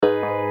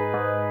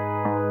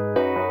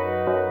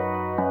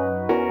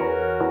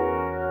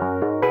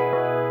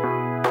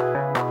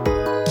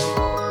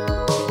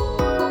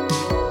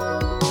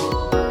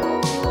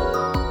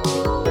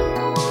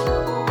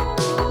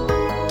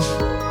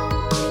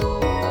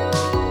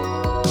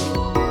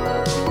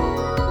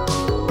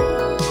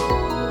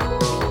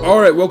All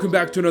right, welcome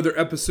back to another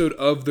episode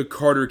of the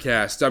Carter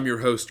Cast. I'm your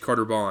host,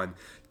 Carter Bond.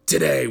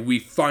 Today, we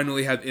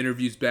finally have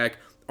interviews back.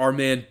 Our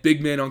man,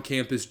 big man on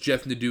campus,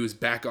 Jeff Nadeau, is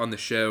back on the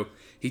show.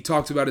 He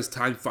talks about his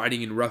time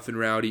fighting in Rough and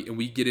Rowdy, and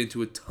we get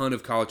into a ton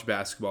of college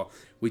basketball.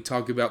 We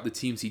talk about the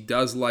teams he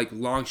does like,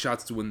 long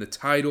shots to win the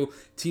title,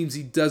 teams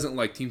he doesn't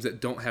like, teams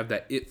that don't have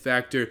that it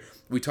factor.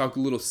 We talk a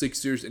little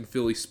Sixers and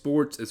Philly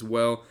sports as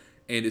well,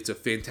 and it's a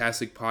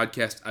fantastic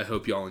podcast. I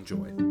hope y'all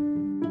enjoy.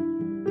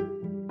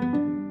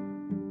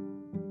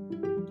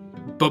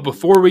 But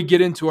before we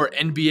get into our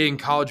NBA and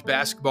college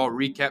basketball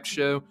recap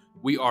show,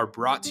 we are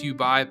brought to you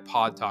by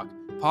Pod Talk.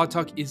 Pod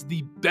Talk is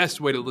the best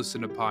way to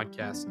listen to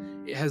podcasts.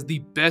 It has the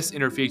best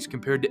interface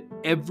compared to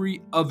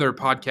every other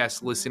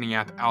podcast listening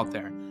app out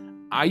there.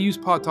 I use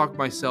Pod Talk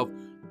myself.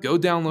 Go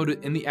download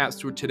it in the App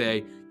Store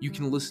today. You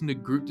can listen to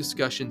group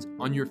discussions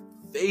on your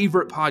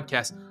favorite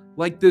podcast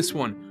like this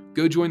one.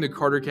 Go join the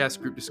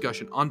CarterCast group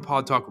discussion on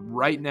Pod Talk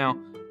right now.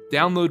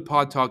 Download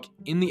Pod Talk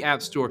in the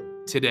App Store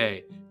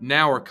today.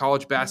 Now our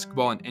college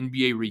basketball and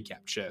NBA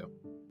recap show.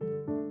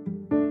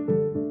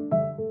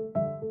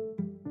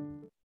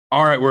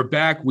 All right, we're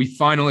back. We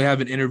finally have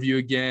an interview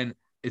again.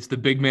 It's the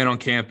big man on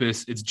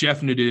campus. It's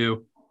Jeff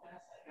Nadeau.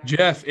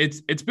 Jeff,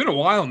 it's been a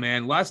while,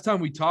 man. Last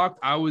time we talked,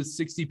 I was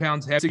 60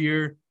 pounds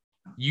heavier.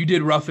 You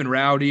did Rough and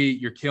Rowdy.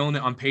 You're killing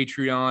it on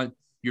Patreon,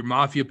 your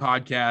Mafia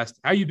podcast.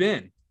 How you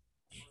been?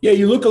 Yeah,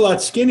 you look a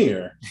lot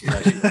skinnier.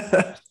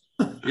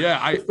 Yeah,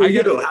 I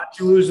get it. How'd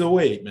you lose the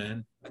weight,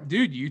 man?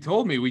 Dude, you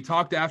told me. We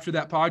talked after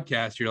that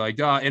podcast. You're like,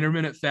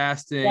 intermittent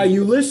fasting. Why,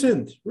 you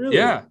listened? Really?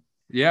 Yeah.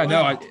 Wow,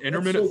 no,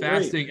 intermittent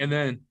fasting, and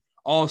then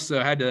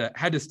also had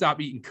to stop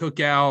eating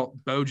Cookout,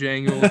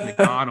 Bojangles,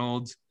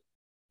 McDonald's.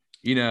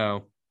 You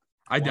know,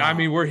 I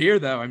mean, we're here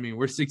though. I mean,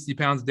 we're 60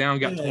 pounds down,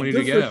 got 20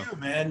 to go. For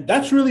you, man.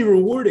 That's really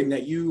rewarding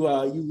that you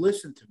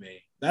listen to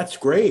me. That's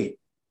great.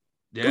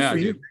 Yeah, good for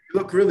you. You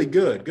look really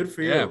good. Good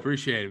for you. Yeah,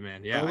 appreciate it,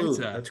 man. Yeah,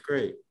 that's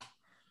great.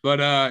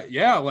 But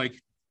yeah, like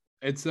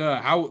it's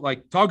how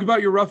talk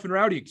about your Rough and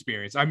Rowdy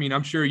experience. I mean,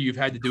 I'm sure you've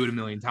had to do it a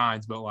million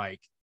times, but like,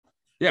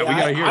 yeah, we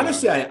gotta hear.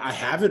 Honestly, I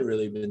haven't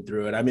really been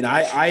through it. I mean,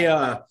 I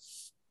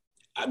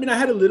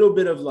had a little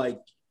bit of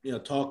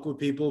talk with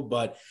people,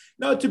 but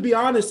no, to be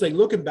honest, like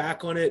looking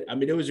back on it, I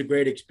mean, it was a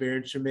great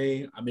experience for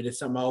me. I mean, it's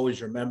something I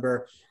always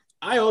remember.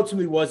 I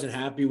ultimately wasn't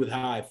happy with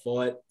how I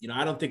fought. You know,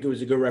 I don't think it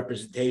was a good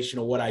representation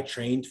of what I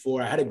trained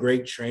for. I had a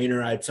great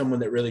trainer. I had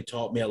someone that really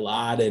taught me a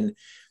lot. And,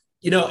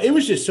 you know, it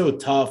was just so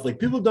tough. Like,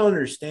 people don't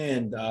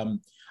understand.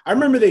 I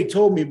remember they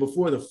told me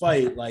before the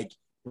fight, like,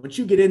 once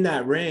you get in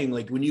that ring,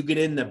 like when you get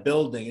in the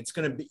building, it's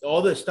going to be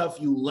all the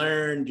stuff you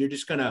learned. You're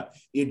just the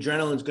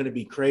adrenaline's going to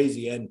be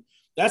crazy. And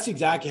that's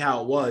exactly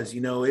how it was. You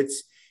know,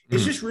 it's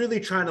just really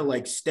trying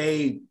to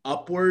stay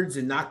upwards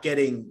and not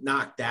getting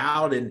knocked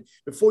out. And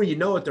before you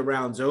know it, the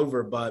round's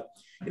over. But,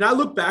 you know, I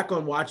look back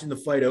on watching the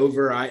fight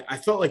over. I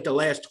felt like the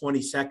last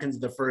 20 seconds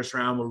of the first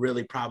round were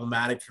really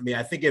problematic for me.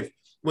 I think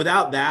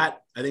without that,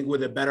 I think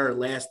with a better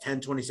last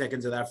 10, 20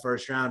 seconds of that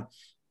first round,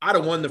 I'd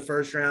have won the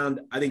first round.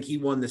 I think he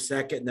won the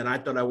second, and then I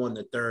thought I won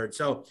the third.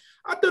 So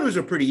I thought it was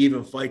a pretty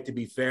even fight, to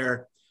be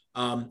fair.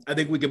 I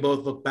think we could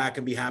both look back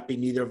and be happy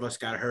neither of us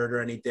got hurt or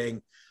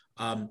anything.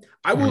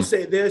 I will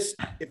say this: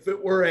 if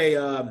it were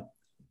a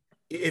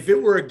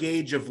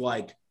gauge of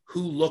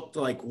who looked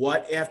like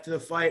what after the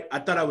fight, I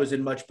thought I was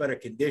in much better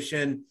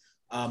condition.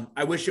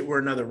 I wish it were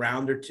another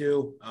round or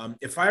two.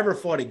 If I ever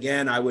fought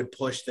again, I would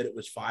push that it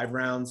was 5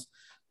 rounds.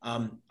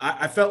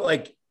 I felt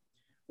like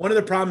one of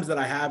the problems that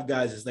I have,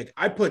 guys, is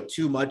I put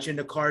too much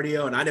into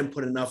cardio and I didn't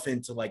put enough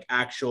into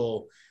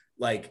actual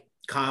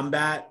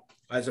combat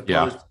as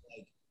opposed to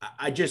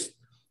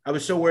I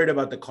was so worried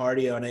about the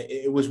cardio, and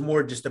it was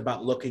more just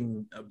about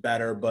looking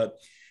better. But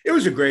it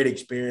was a great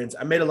experience.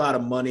 I made a lot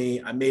of money.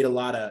 I got a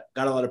lot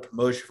of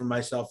promotion for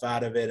myself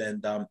out of it.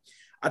 And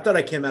I thought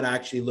I came out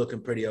actually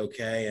looking pretty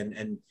okay.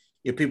 And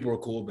people were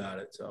cool about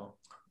it.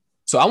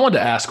 So I wanted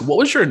to ask, what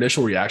was your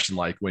initial reaction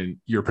like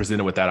when you were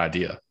presented with that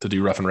idea to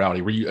do Rough and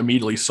Rowdy? Were you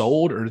immediately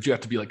sold, or did you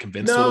have to be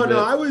convinced? No,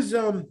 I was,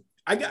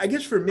 I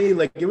guess for me,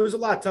 it was a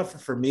lot tougher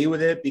for me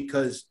with it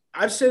because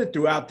I've said it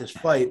throughout this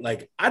fight.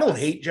 I don't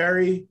hate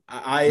Jerry.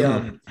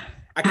 I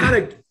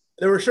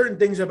there were certain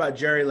things about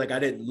Jerry I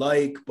didn't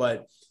like,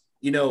 but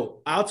I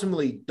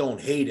ultimately don't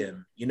hate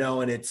him,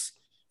 and it's,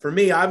 for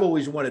me, I've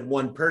always wanted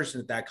one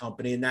person at that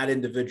company, and that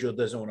individual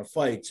doesn't want to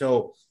fight.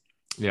 So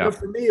yeah,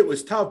 for me, it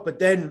was tough, but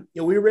then,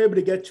 we were able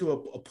to get to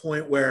a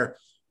point where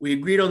we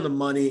agreed on the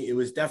money. It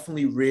was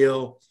definitely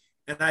real.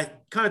 And I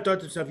kind of thought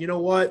to myself, you know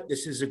what,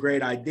 this is a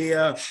great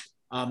idea.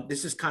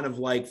 This is kind of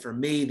for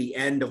me, the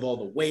end of all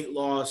the weight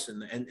loss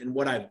and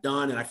what I've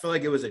done. And I feel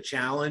like it was a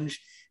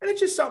challenge, and it's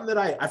just something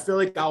that I feel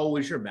like I'll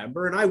always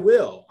remember, and I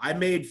will. I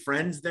made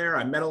friends there.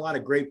 I met a lot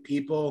of great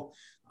people.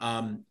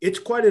 It's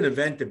quite an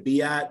event to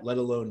be at, let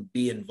alone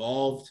be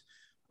involved.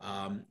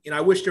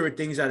 I wish there were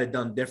things I'd have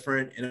done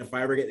different. And if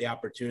I ever get the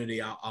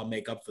opportunity, I'll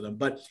make up for them.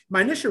 But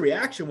my initial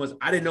reaction was,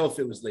 I didn't know if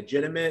it was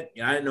legitimate.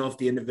 I didn't know if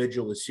the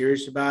individual was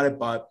serious about it,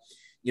 but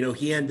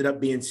he ended up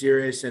being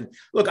serious. And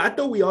look, I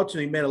thought we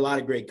ultimately made a lot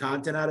of great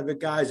content out of it,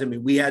 guys. I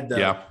mean, we had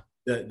the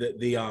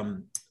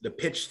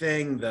pitch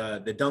thing,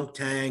 the dunk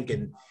tank,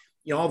 and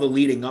all the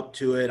leading up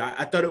to it.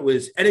 I thought it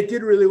was, and it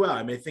did really well.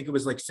 I mean, I think it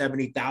was like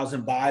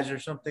 70,000 buys or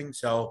something.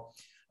 So,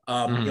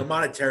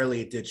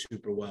 monetarily, it did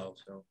super well.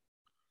 So,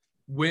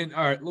 all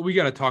right, we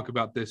got to talk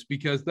about this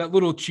because that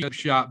little cheap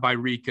shot by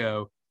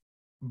Rico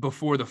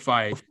before the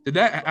fight, did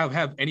that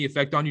have any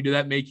effect on you? Did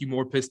that make you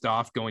more pissed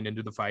off going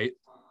into the fight?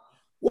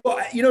 Well,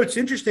 it's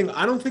interesting.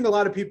 I don't think a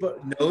lot of people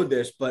know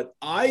this, but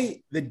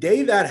the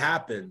day that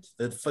happened,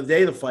 the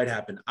day the fight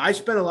happened, I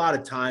spent a lot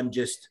of time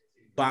just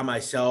by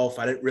myself.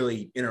 I didn't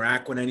really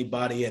interact with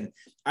anybody. And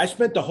I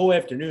spent the whole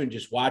afternoon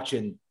just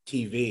watching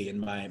TV in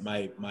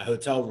my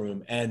hotel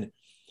room. And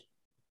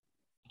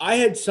I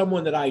had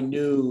someone that I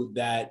knew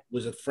that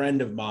was a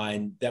friend of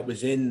mine that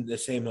was in the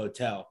same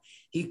hotel.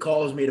 He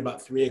calls me at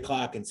about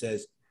 3:00 and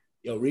says,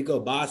 "Yo, Rico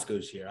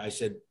Bosco's here." I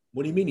said,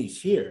 "What do you mean he's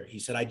here?" He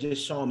said, "I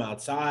just saw him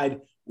outside.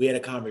 We had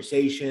a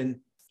conversation.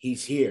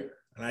 He's here."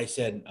 And I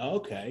said, "Oh,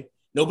 okay."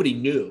 Nobody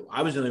knew.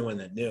 I was the only one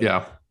that knew.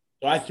 Yeah.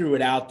 So I threw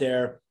it out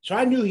there. So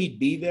I knew he'd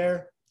be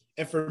there.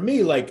 And for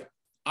me, like,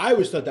 I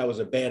always thought that was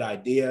a bad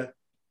idea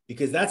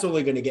because that's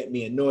only going to get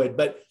me annoyed.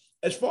 But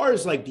as far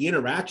as like the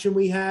interaction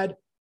we had,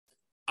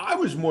 I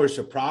was more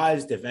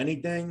surprised, if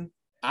anything.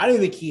 I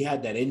didn't think he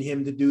had that in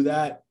him to do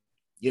that.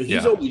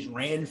 He's always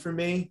ran for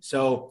me.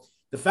 So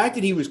the fact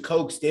that he was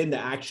coaxed into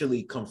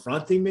actually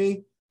confronting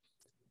me,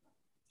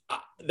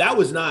 that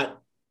was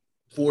not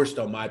forced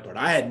on my part.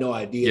 I had no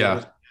idea what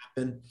was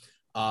going to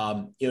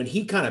happen. And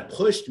he kind of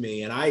pushed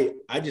me, and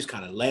I just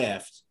kind of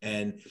laughed.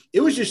 And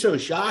it was just so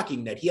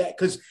shocking that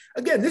because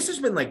again, this has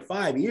been like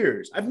 5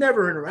 years. I've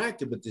never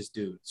interacted with this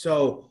dude.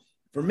 So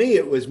for me,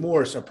 it was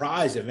more a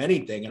surprise, if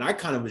anything. And I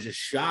kind of was just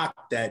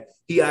shocked that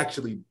he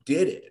actually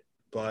did it.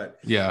 But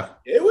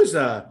it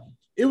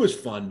was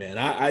fun,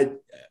 man.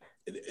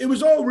 It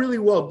was all really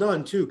well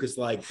done too. Cause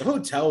like the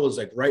hotel was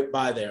like right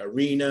by the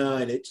arena,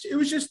 and it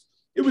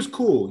was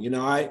cool.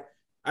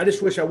 I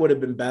just wish I would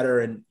have been better.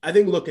 And I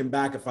think looking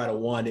back, if I'd have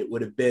won, it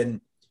would have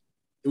been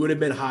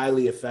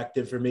highly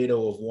effective for me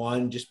to have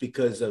won, just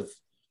because of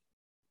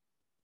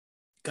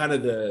kind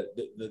of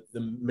the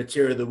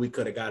material that we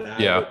could have got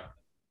out of it.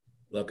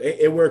 Look,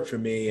 it worked for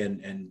me,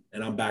 and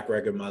I'm back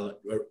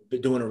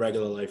doing a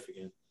regular life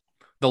again.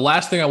 The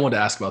last thing I wanted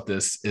to ask about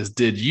this is,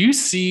 did you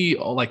see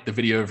like the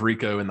video of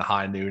Rico in the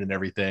high noon and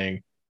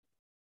everything?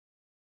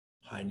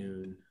 High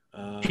noon.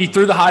 He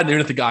threw the high noon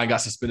at the guy and got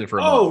suspended for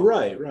a month. Oh,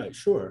 right.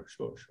 Sure.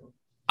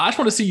 I just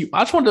want to see you.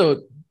 I just wanted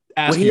to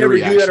ask you. Would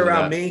he ever do that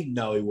around me?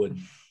 No, he wouldn't.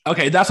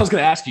 Okay, that's what I was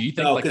going to ask you. You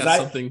think that's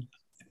something?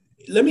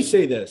 Let me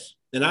say this,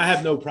 and I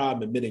have no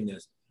problem admitting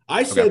this.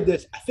 I said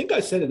this. I think I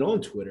said it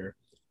on Twitter.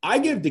 I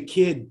give the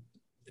kid,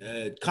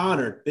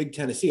 Connor, Big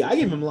Tennessee, I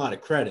give him a lot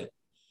of credit.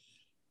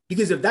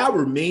 Because if that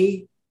were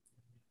me,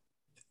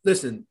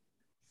 listen,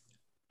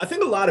 I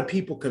think a lot of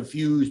people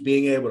confuse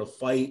being able to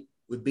fight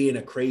with being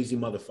a crazy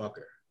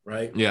motherfucker,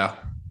 right? Yeah.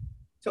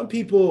 Some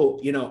people,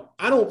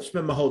 I don't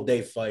spend my whole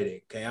day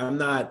fighting, okay?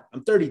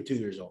 I'm 32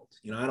 years old.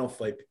 I don't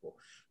fight people.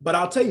 But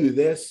I'll tell you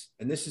this,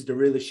 and this is the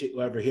realest shit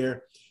you'll ever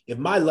hear. If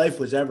my life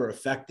was ever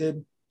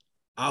affected,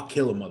 I'll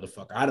kill a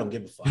motherfucker. I don't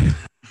give a fuck.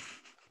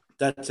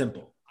 That's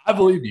simple. I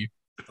believe you.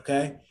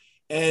 Okay?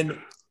 And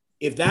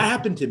if that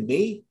happened to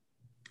me,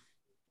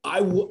 I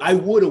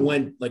would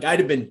have I'd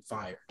have been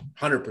fired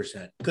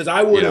 100%, because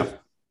I would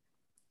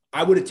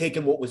have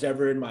taken what was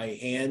ever in my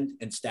hand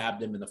and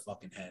stabbed him in the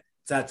fucking head.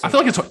 I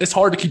feel like it's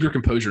hard to keep your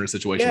composure in a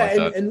situation like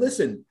that. And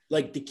listen,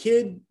 like the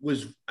kid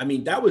was,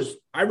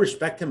 I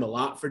respect him a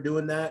lot for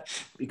doing that,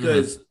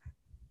 because,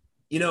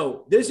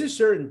 there's just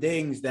certain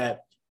things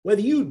that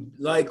whether you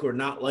like or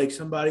not like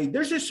somebody,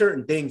 there's just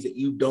certain things that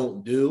you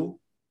don't do,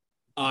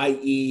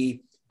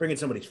 i.e. bringing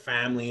somebody's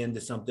family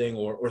into something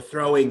or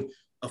throwing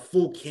a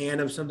full can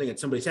of something at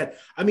somebody's head.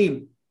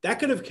 That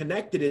could have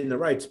connected in the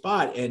right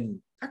spot,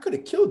 and I could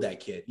have killed that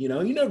kid. You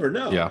never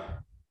know. Yeah.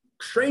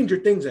 Stranger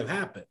things have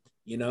happened,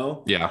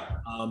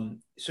 Yeah.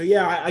 So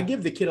I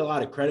give the kid a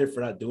lot of credit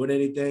for not doing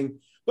anything,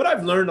 but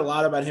I've learned a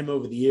lot about him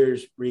over the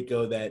years,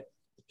 Rico, that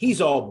he's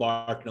all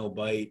bark, no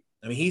bite.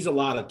 He's a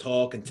lot of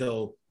talk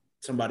until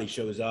somebody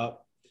shows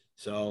up.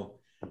 So,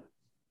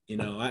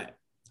 what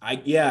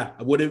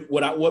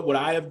would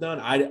I have done?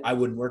 I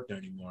wouldn't work there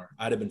anymore.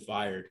 I'd have been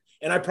fired.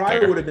 And I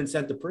probably would have been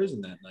sent to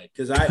prison that night,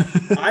 because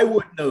I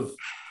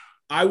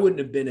wouldn't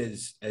have been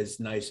as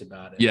nice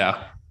about it.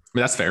 Yeah.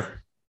 That's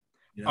fair.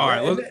 All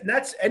right. And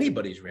that's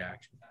anybody's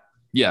reaction.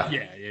 Yeah,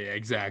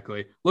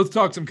 exactly. Let's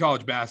talk some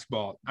college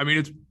basketball.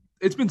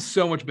 It's been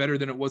so much better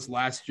than it was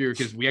last year,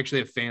 because we actually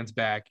have fans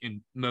back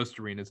in most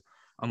arenas,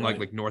 unlike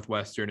like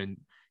Northwestern and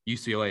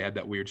UCLA had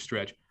that weird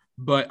stretch.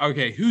 But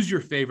okay, who's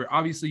your favorite?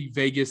 Obviously,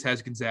 Vegas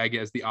has Gonzaga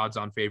as the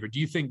odds-on favorite. Do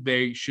you think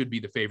they should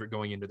be the favorite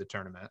going into the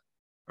tournament?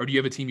 Or do you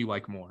have a team you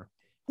like more?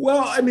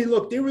 Well,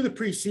 look, they were the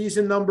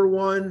preseason number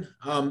one.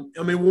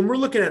 When we're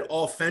looking at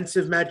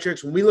offensive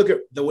metrics, when we look at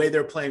the way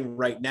they're playing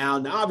right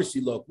now, obviously,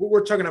 look,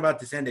 we're talking about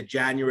this end of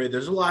January.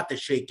 There's a lot to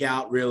shake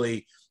out,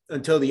 really,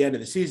 until the end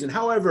of the season.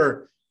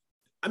 However,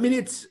 I mean,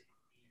 it's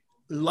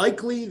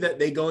likely that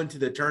they go into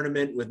the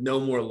tournament with no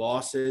more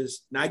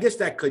losses. Now, I guess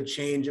that could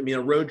change. I mean,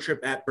 a road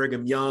trip at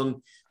Brigham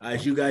Young,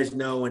 as you guys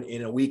know,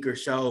 in a week or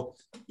so,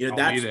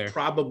 that's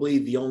probably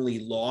the only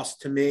loss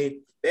to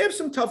me. They have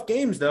some tough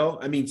games, though.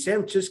 I mean, San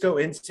Francisco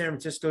in San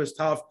Francisco is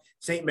tough.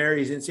 St.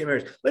 Mary's in St.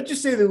 Mary's. Let's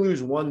just say they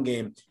lose one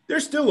game. They're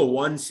still a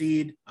 1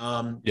 seed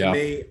to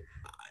me.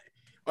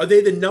 Are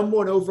they the number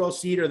 1 overall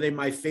seed? Are they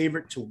my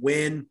favorite to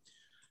win?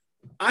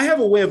 I have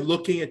a way of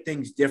looking at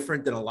things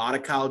different than a lot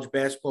of college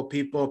basketball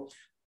people.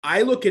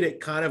 I look at it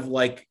kind of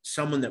like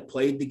someone that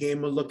played the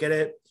game would look at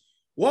it.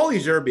 Wally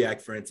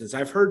Szczerbiak, for instance,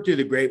 I've heard through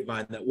the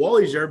grapevine that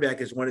Wally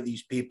Szczerbiak is one of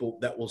these people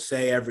that will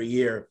say every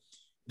year,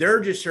 there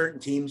are just certain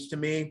teams to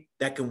me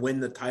that can win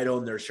the title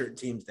and there are certain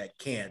teams that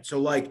can't. So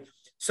like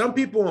some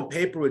people on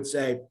paper would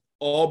say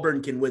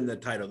Auburn can win the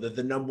title. They're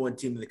the number 1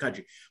 team in the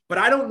country. But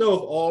I don't know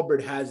if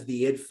Auburn has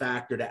the it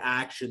factor to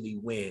actually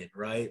win,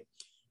 right?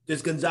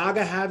 Does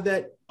Gonzaga have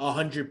that?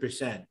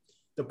 100%.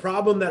 The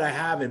problem that I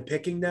have in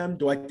picking them,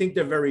 do I think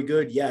they're very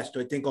good? Yes.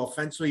 Do I think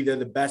offensively they're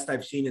the best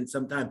I've seen in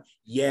some time?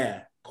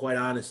 Yeah, quite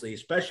honestly,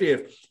 especially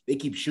if they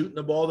keep shooting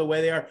the ball the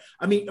way they are.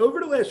 I mean, over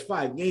the last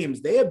 5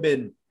 games, they have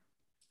been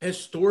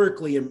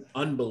historically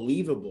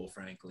unbelievable,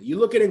 frankly. You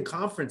look at in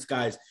conference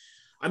guys,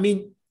 I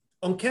mean,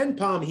 on Ken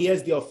Palm, he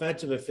has the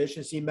offensive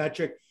efficiency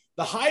metric.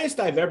 The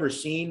highest I've ever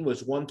seen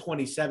was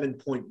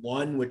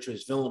 127.1, which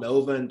was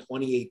Villanova in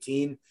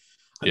 2018.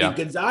 I mean,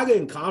 Gonzaga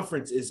in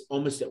conference is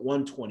almost at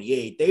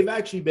 128. They've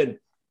actually been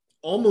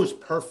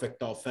almost perfect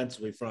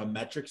offensively from a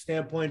metric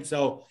standpoint.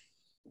 So,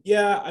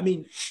 yeah, I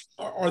mean,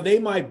 are they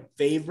my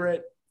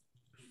favorite?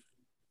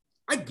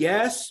 I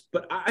guess,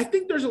 but I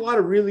think there's a lot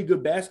of really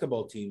good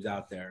basketball teams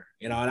out there,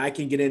 and I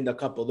can get into a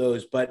couple of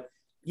those. But,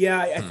 yeah,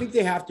 I think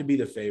they have to be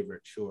the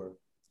favorite, sure.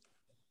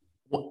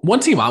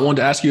 One team I wanted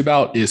to ask you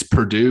about is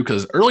Purdue,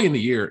 because early in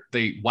the year,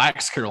 they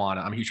waxed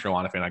Carolina. I'm a huge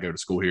Carolina fan. I go to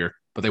school here.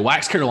 But they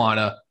waxed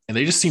Carolina, and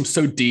they just seem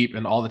so deep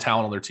and all the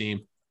talent on their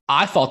team.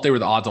 I thought they were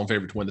the odds-on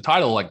favorite to win the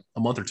title like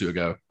a month or 2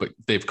 ago, but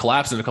they've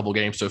collapsed in a couple of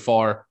games so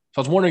far. So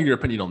I was wondering your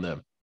opinion on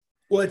them.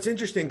 Well, it's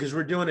interesting because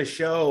we're doing a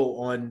show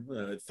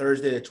on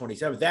Thursday the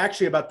 27th,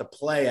 actually about the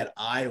play at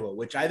Iowa,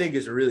 which I think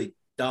is a really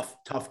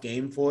tough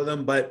game for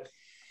them. But,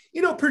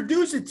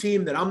 Purdue's a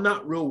team that I'm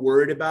not real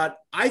worried about.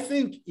 I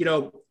think,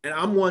 and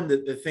I'm one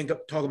to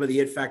talk about the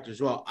it factor as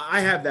well.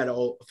 I have that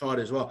thought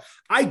as well.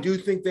 I do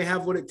think they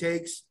have what it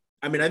takes.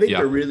 I mean, I think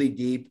they're really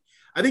deep.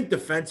 I think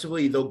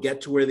defensively, they'll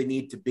get to where they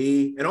need to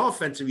be. And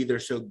offensively, they're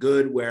so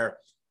good where it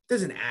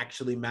doesn't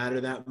actually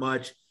matter that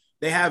much.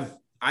 They have,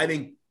 I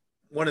think,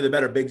 one of the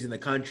better bigs in the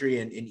country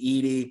in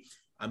Edey.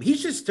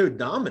 He's just so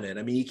dominant.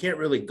 I mean, you can't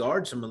really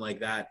guard someone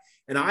like that.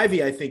 And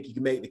Ivy, I think you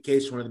can make the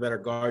case for one of the better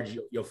guards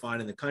you'll find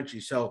in the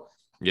country. So,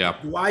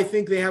 do I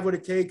think they have what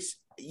it takes?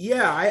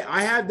 Yeah,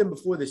 I had them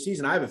before the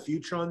season. I have a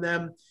future on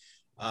them.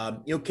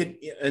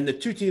 And the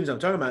 2 teams I'm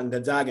talking about,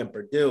 Gonzaga and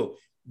Purdue,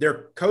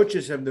 their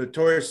coaches have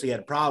notoriously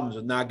had problems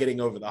with not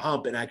getting over the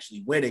hump and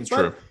actually winning.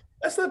 But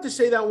that's not to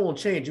say that won't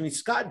change. I mean,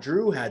 Scott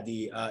Drew had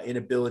the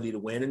inability to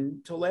win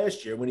until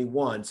last year when he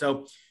won.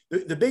 So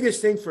the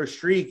biggest thing for a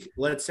streak,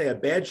 let's say a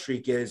bad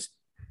streak, is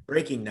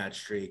breaking that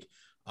streak.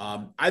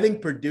 I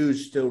think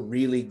Purdue's still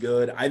really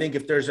good. I think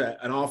if there's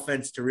an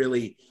offense to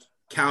really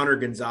counter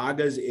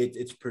Gonzaga's,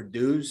 it's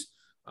Purdue's.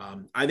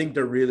 I think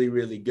they're really,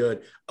 really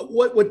good.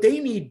 What they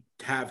need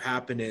to have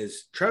happen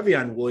is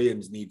Trevion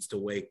Williams needs to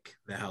wake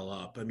the hell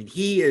up. I mean,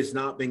 he has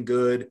not been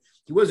good.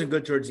 He wasn't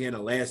good towards the end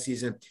of last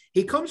season.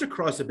 He comes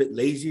across a bit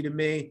lazy to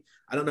me.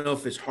 I don't know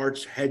if his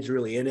head's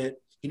really in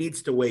it. He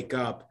needs to wake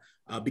up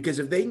because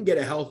if they can get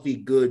a healthy,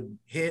 good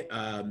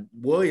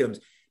Williams,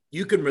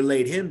 you can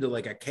relate him to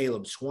like a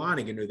Caleb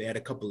Swanigan who they had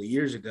a couple of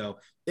years ago.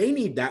 They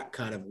need that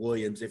kind of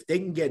Williams. If they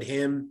can get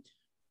him,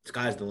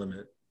 sky's the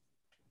limit.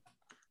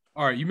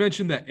 All right, you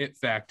mentioned that it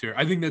factor.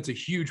 I think that's a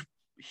huge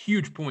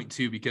point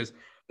too, because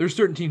there's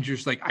certain teams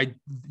just like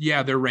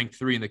they're ranked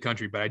 3 in the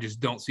country, but I just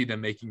don't see them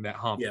making that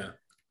hump. Yeah,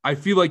 I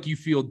feel like do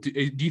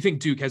you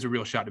think Duke has a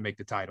real shot to make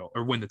the title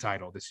or win the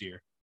title this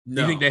year? No.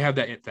 Do you think they have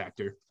that it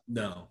factor?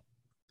 No.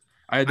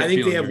 I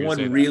think they have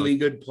one really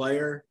good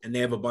player and they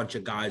have a bunch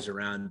of guys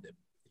around them.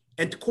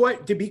 And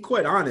to be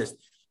quite honest,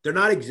 they're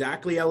not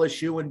exactly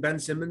LSU when Ben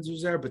Simmons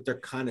was there, but they're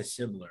kind of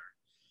similar.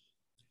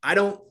 I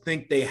don't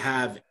think they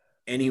have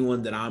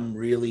anyone that I'm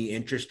really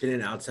interested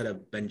in outside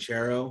of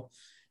Banchero.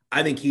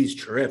 I think he's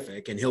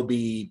terrific, and he'll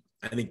be,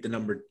 I think, the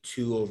number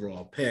 2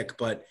 overall pick.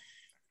 But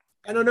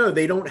I don't know.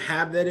 They don't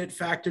have that it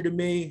factor to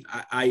me.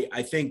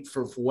 I think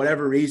for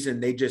whatever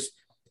reason,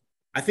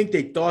 I think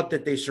they thought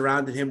that they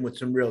surrounded him with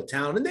some real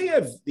talent, and they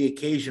have the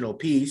occasional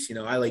piece.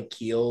 I like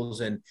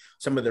Keels and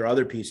some of their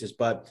other pieces,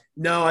 but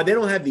no, they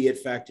don't have the it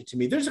factor to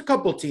me. There's a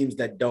couple teams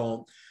that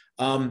don't.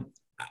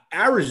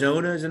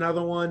 Arizona is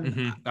another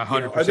one.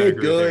 100%. Are they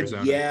good?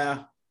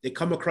 Yeah. They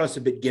come across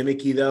a bit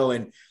gimmicky though.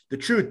 And the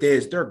truth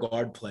is their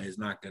guard play is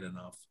not good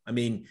enough. I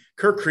mean,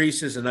 Kirk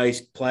Kreese is a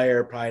nice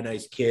player, probably a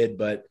nice kid,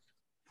 but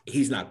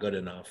he's not good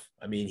enough.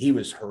 I mean, he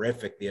was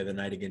horrific the other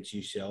night against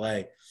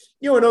UCLA.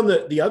 And on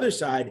the other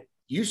side,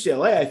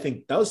 UCLA, I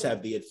think, does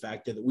have the it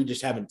factor that we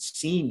just haven't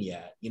seen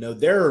yet.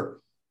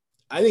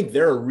 I think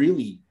they're a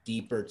really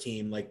deeper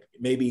team. Like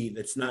maybe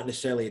that's not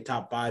necessarily a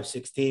top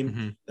 5-6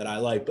 team that I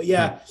like, but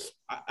yeah,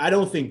 I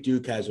don't think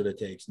Duke has what it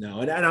takes.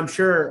 No. And I'm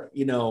sure,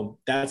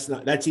 that's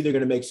either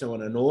going to make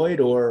someone annoyed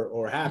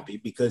or happy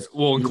because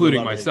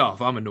including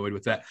myself, I'm annoyed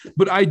with that,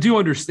 but I do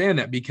understand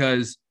that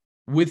because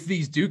with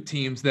these Duke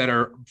teams that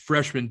are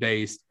freshman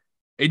based,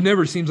 it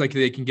never seems like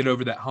they can get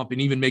over that hump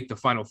and even make the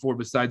Final Four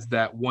besides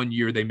that one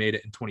year they made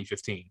it in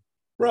 2015.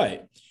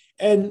 Right.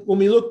 And when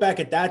we look back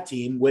at that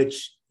team,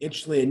 which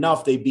interestingly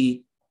enough, they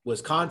beat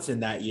Wisconsin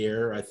that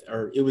year,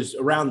 or it was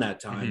around that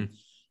time.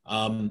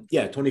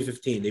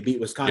 2015, they beat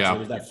Wisconsin. Yeah. It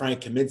was that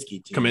Frank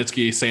Kaminsky team.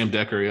 Kaminsky, Sam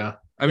Decker, yeah.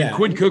 I mean,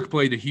 Quinn Cook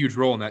played a huge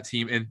role in that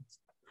team, and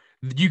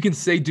you can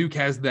say Duke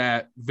has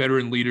that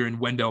veteran leader in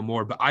Wendell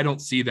Moore, but I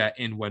don't see that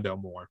in Wendell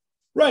Moore.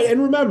 Right,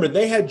 and remember,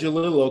 they had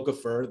Jahlil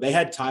Okafor, they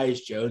had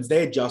Tyus Jones,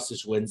 they had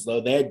Justice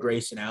Winslow, they had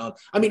Grayson Allen.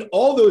 I mean,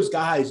 all those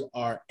guys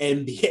are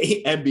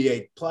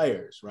NBA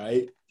players,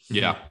 right?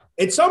 Yeah.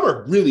 And some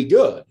are really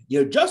good.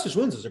 Justice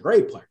Winslow's a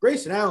great player.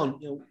 Grayson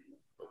Allen,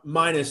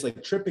 minus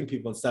like tripping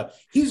people and stuff,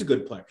 he's a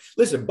good player.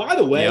 Listen, by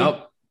the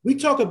way, we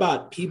talk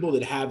about people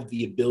that have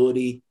the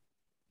ability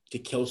to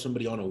kill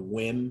somebody on a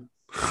whim.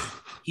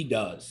 He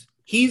does.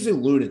 He's a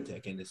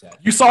lunatic in his head.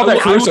 You saw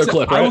that Caruso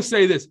clip, right? I will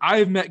say this. I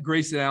have met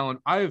Grayson Allen.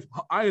 I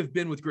have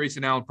been with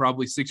Grayson Allen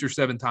probably 6 or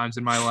 7 times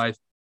in my life.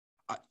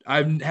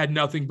 I've had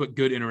nothing but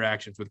good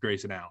interactions with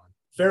Grayson Allen.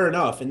 Fair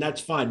enough, and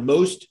that's fine.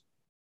 Most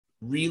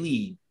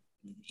really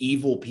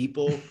evil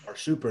people are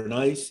super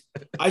nice.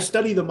 I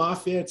study the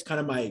mafia. It's kind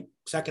of my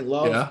second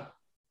love. Yeah.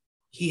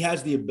 He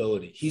has the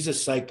ability. He's a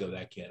psycho,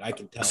 that kid. I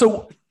can tell.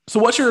 So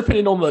what's your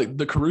opinion on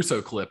the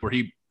Caruso clip where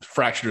he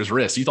fractured his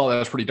wrist? You thought that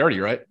was pretty dirty,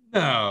 right?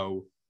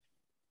 No.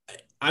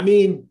 I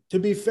mean, to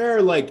be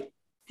fair, like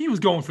he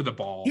was going for the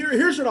ball.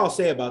 Here's what I'll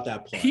say about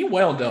that play. He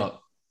wound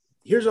up.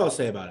 Here's what I'll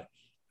say about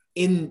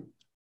it.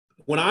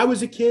 When I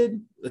was a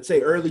kid, let's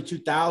say early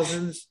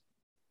 2000s,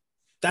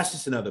 that's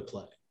just another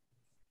play.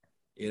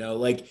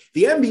 Like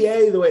the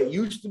NBA, the way it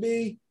used to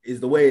be is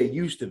the way it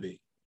used to be.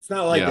 It's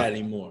not like that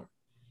anymore.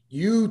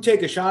 You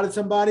take a shot at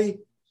somebody,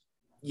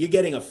 you're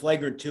getting a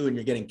flagrant 2 and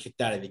you're getting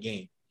kicked out of the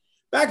game.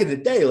 Back in the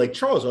day, like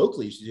Charles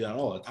Oakley used to do that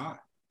all the time.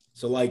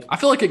 So, like, I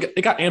feel like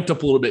it got amped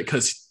up a little bit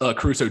because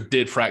Caruso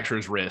did fracture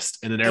his wrist,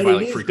 and then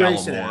everybody freaked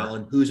out more.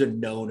 Allen, who's a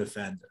known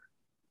offender.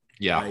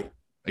 Yeah, right?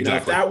 Exactly.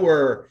 If that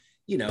were,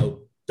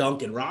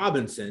 Duncan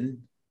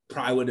Robinson,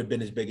 probably wouldn't have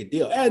been as big a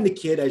deal. And the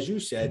kid, as you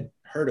said,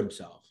 hurt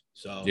himself.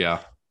 So yeah.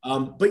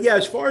 But yeah,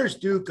 as far as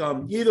Duke,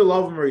 you either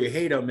love him or you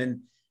hate him.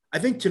 And I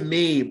think to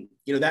me,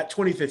 that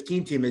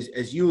 2015 team,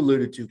 as you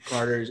alluded to,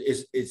 Carter,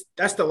 is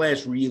that's the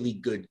last really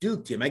good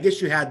Duke team. I guess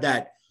you had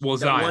that. Well,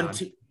 Zion.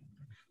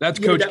 That's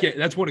Coach K.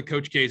 That's one of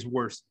Coach K's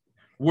worst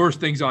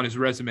things on his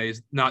resume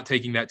is not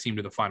taking that team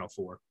to the Final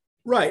Four.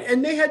 Right,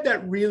 and they had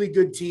that really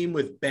good team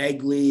with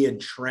Bagley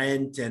and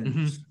Trent,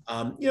 and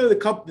the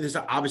couple. There's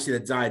obviously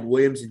that Zion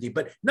Williamson team,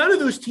 but none of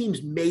those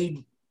teams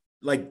made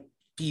like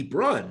deep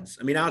runs.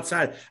 I mean,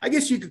 outside, I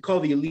guess you could call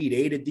the Elite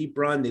Eight a deep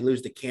run. They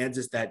lose to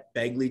Kansas, that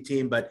Bagley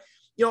team, but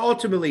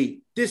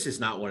ultimately, this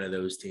is not one of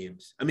those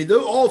teams. I mean,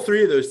 all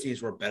 3 of those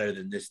teams were better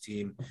than this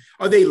team.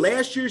 Are they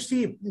last year's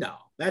team? No,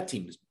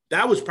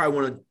 that was probably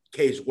one of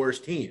K's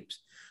worst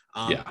teams.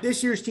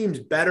 This year's team's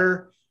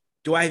better.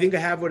 Do I think I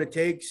have what it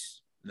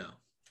takes? No.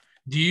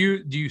 Do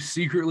you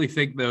secretly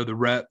think though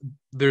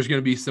there's going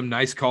to be some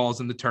nice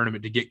calls in the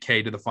tournament to get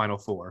K to the Final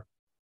Four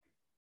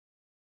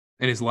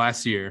in his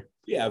last year?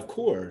 Yeah, of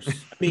course.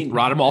 I mean,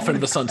 ride him off into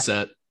the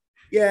sunset.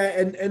 Yeah,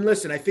 and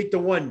listen, I think the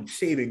one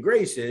saving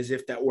grace is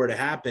if that were to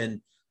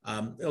happen.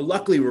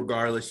 Luckily,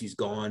 regardless, he's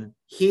gone.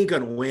 He ain't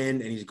gonna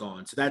win, and he's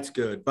gone, so that's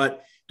good.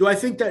 But do I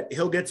think that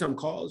he'll get some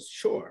calls?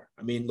 Sure.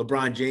 I mean,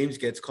 LeBron James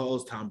gets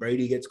calls, Tom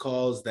Brady gets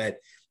calls that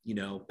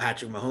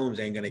Patrick Mahomes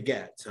ain't gonna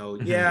get. So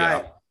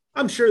yeah.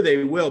 I'm sure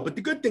they will. But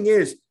the good thing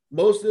is,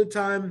 most of the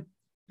time,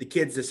 the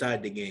kids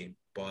decide the game.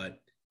 But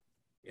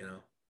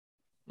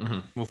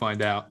we'll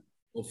find out.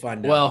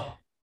 Well,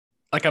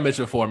 like I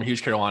mentioned before, I'm a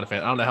huge Carolina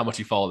fan. I don't know how much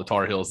you follow the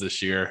Tar Heels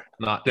this year.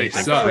 They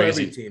suck.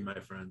 Every team, my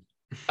friend.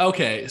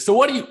 Okay,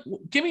 so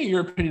give me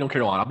your opinion on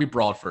Carolina. I'll be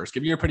broad first.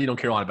 Give me your opinion on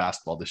Carolina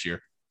basketball this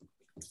year.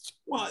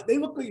 Well, they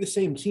look like the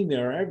same team they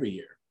are every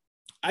year.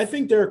 I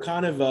think they're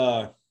kind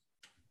of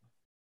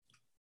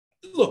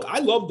look, I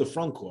love the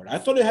front court. I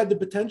thought it had the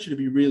potential to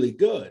be really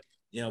good.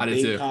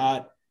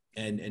 Baycott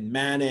and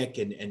Manick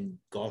and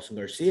Gauson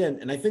Garcia,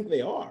 and I think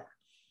they are.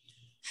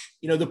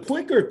 The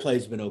point guard play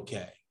has been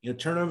okay.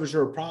 Turnovers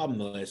are a problem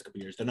the last couple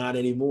of years. They're not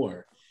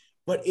anymore.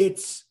 But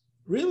it's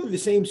really the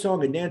same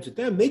song and dance with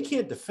them. They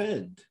can't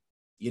defend,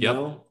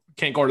 know?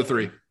 Can't guard a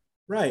 3.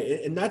 Right,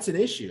 and that's an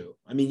issue.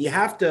 I mean, you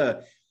have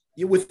to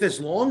with as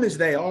long as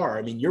they are,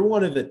 I mean, you're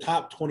one of the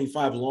top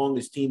 25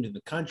 longest teams in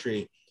the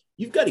country.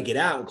 You've got to get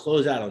out and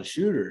close out on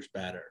shooters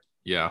better.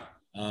 Yeah.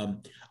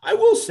 I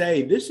will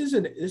say this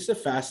is a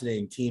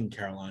fascinating team,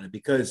 Carolina,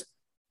 because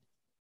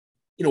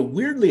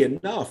weirdly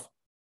enough,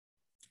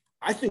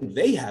 I think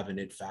they have an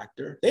it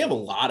factor. They have a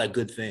lot of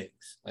good things,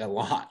 like a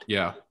lot.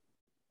 Yeah.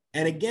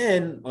 And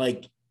again,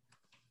 like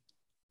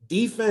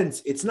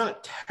defense, it's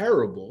not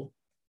terrible.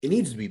 It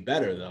needs to be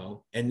better,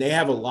 though. And they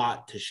have a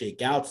lot to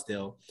shake out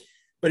still.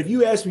 But if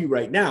you ask me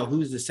right now,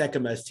 who's the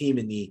second best team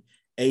in the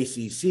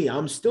ACC,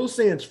 I'm still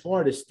saying it's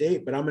Florida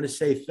State, but I'm going to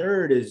say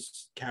third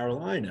is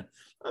Carolina.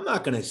 I'm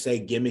not going to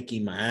say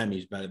gimmicky Miami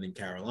is better than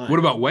Carolina. What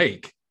about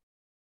Wake?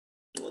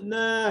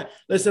 Nah,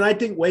 listen, I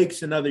think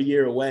Wake's another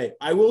year away.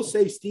 I will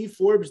say Steve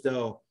Forbes,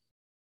 though,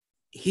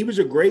 he was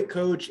a great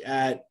coach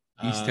at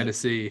East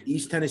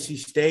Tennessee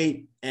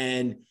State,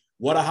 and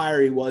what a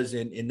hire he was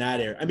in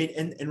that area. I mean,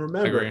 and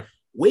remember,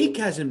 Wake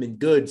hasn't been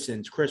good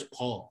since Chris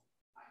Paul.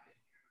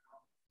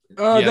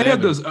 They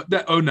had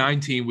that 09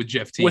 team with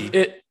Jeff Teague.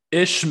 With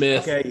Ish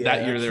Smith that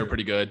year, they were true.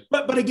 pretty good.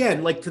 But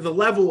again, like to the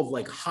level of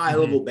like high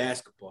level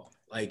basketball,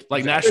 like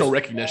national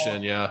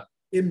recognition,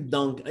 Tim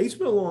Duncan. It's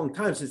been a long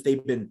time since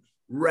they've been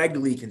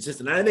regularly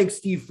consistent. I think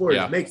Steve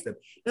Forbes makes them.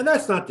 And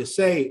that's not to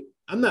say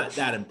I'm not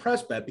that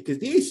impressed by it because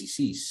the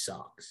ACC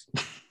sucks.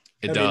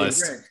 It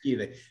does.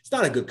 It's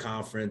not a good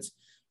conference.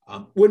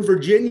 When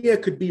Virginia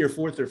could be your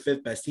fourth or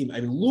fifth best team, I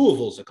mean,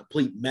 Louisville's a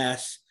complete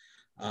mess.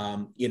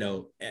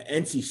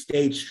 NC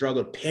State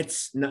struggled.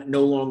 Pitt's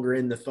no longer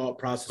in the thought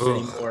process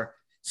anymore.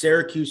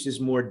 Syracuse is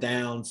more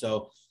down.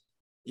 So,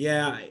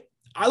 yeah,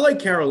 I like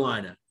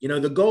Carolina.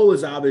 The goal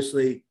is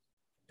obviously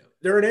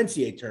they're an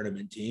NCAA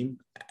tournament team,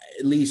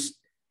 at least.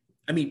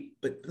 I mean,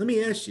 but let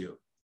me ask you,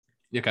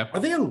 okay, are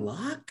they a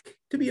lock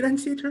to be an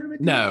NCAA tournament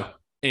team? No.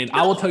 And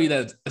I will tell you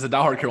that as a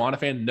diehard Carolina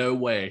fan, no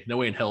way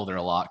in hell they're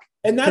a lock.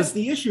 And that's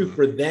the issue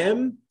for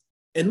them.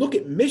 And look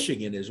at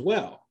Michigan as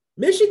well.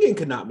 Michigan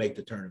could not make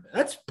the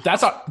tournament.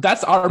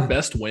 That's our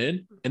best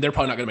win, and they're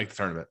probably not going to make the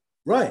tournament.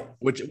 Right.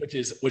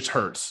 Which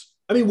hurts.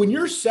 I mean, when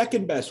your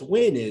second best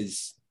win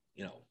is,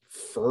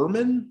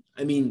 Furman,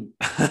 I mean,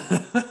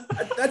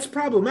 that's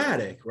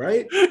problematic,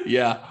 right?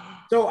 Yeah.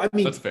 So, I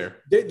mean, that's fair.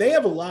 They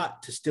have a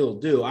lot to still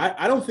do.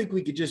 I don't think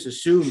we could just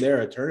assume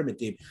they're a tournament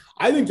team.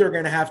 I think they're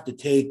going to have to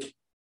take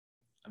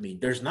 – I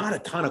mean, there's not a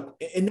ton of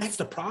 – and that's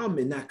the problem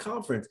in that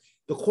conference.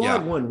 The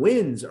quad one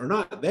wins are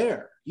not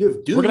there. You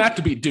have Duke. We're going to have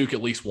to beat Duke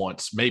at least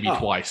once, maybe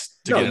twice.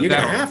 You're going to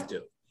have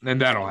to. And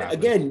that'll happen.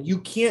 Again, you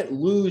can't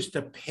lose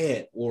to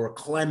Pitt or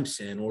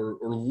Clemson or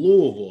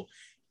Louisville.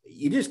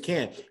 You just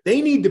can't.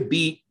 They need to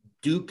beat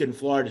Duke and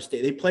Florida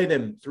State. They play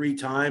them 3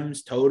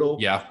 times total.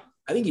 Yeah.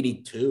 I think you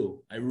need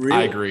 2. I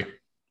agree.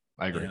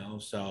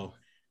 So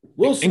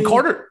we'll see. And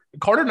Carter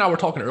and I were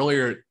talking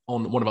earlier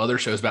on one of other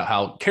shows about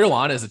how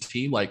Carolina as a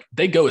team, like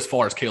they go as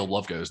far as Caleb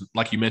Love goes.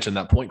 Like you mentioned,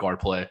 that point guard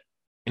play.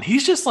 And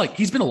he's just like,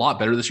 he's been a lot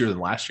better this year than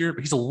last year,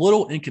 but he's a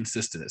little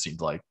inconsistent, it seems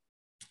like,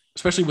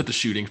 especially with the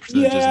shooting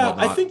percentages. Yeah,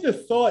 I think the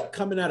thought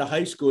coming out of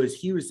high school is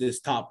he was this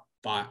top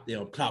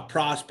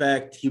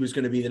prospect. He was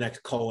going to be the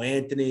next Cole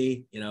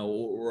Anthony,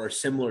 or a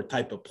similar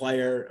type of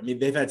player. I mean,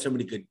 they've had so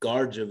many good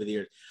guards over the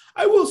years.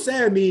 I will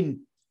say, I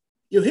mean,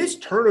 his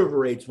turnover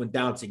rates went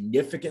down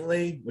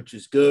significantly, which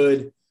is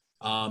good.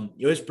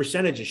 His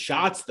percentage of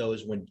shots, though,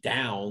 went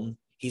down.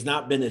 He's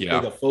not been as big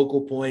a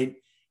focal point.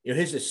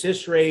 His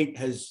assist rate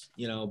has,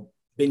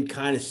 been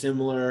kind of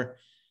similar.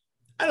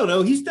 I don't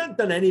know. He's not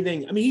done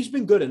anything. I mean, he's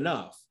been good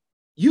enough.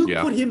 You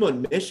put him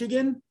on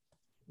Michigan.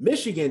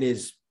 Michigan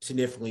is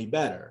significantly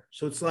better.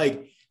 So it's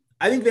like,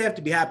 I think they have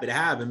to be happy to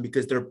have him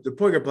because their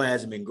point guard play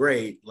hasn't been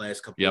great the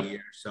last couple of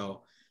years.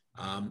 So,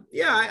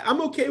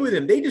 I'm okay with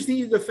him. They just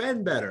need to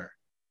defend better.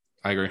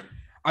 I agree.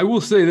 I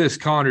will say this,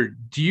 Connor,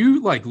 do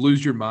you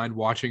lose your mind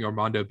watching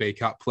Armando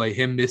Bacot play,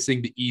 him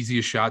missing the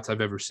easiest shots I've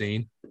ever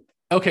seen?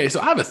 Okay, so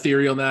I have a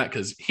theory on that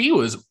because he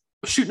was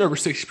shooting over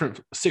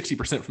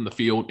 60% from the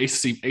field,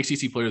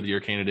 ACC Player of the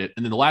Year candidate.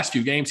 And then the last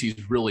few games, he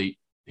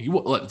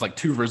was like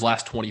 2 of his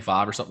last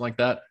 25 or something like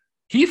that.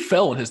 He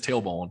fell in his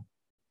tailbone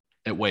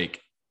at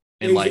Wake.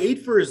 And he's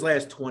 8 for his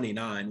last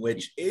 29,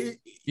 which you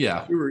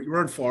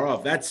weren't far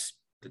off. That's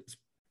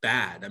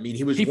bad. I mean,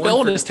 he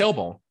fell in his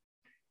tailbone.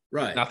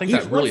 Right. And I think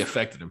that really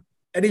affected him.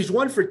 And he's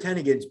 1 for 10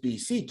 against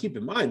BC. Keep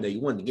in mind that he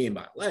won the game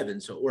by 11,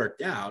 so it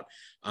worked out.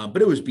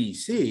 But it was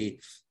BC.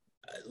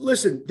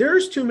 Listen,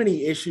 there's too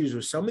many issues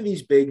with some of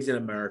these bigs in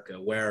America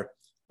where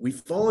they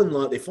fall in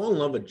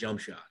love with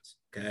jump shots.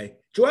 Okay.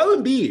 Joel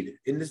Embiid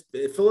in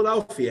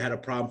Philadelphia had a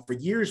problem for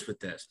years with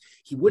this.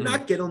 He would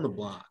not get on the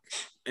block.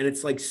 And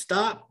it's like,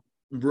 stop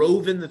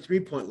roving the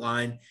 3-point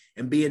line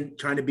and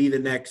trying to be the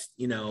next,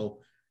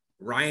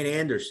 Ryan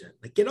Anderson.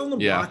 Like, get on the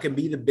block and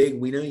be the big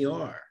we know you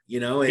are,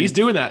 and he's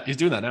doing that. He's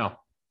doing that now.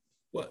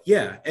 Well,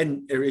 yeah.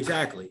 And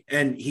exactly.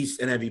 And he's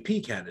an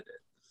MVP candidate.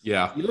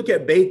 Yeah. You look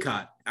at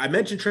Bacot. I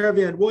mentioned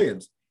Trevion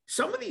Williams.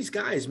 Some of these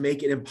guys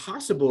make it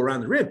impossible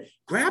around the rim.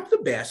 Grab the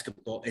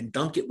basketball and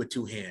dunk it with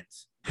 2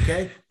 hands.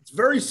 Okay? It's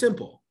very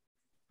simple.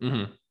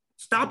 Mm-hmm.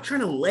 Stop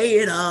trying to lay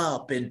it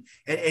up and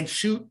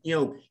shoot.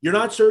 You're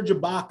not Serge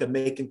Ibaka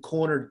making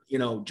corner,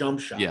 jump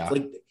shots. Yeah.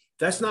 Like,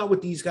 that's not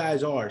what these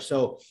guys are.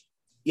 So,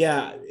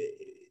 yeah,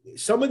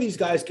 some of these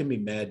guys can be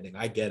maddening.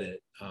 I get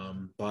it.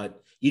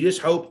 But you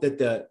just hope that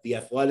the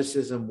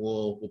athleticism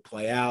will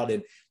play out.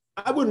 And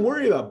I wouldn't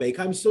worry about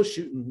Bacon. He's still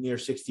shooting near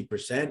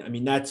 60%. I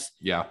mean,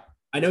 Yeah.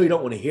 I know you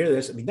don't want to hear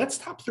this. I mean, that's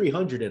top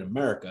 300 in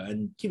America.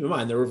 And keep in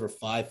mind, there are over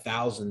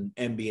 5,000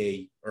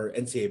 NBA or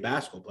NCAA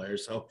basketball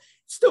players. So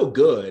it's still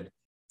good.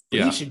 But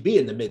Yeah. he should be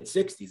in the mid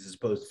 60s as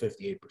opposed to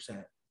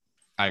 58%.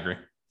 I agree.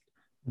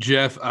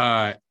 Jeff,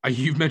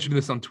 you've mentioned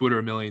this on Twitter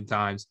a million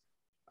times.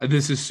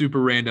 This is super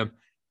random.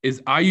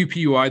 Is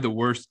IUPUI the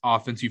worst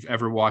offense you've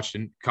ever watched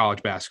in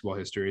college basketball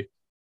history?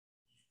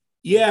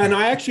 Yeah, and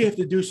I actually have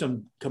to do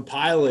some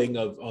compiling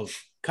of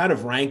kind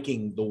of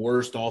ranking the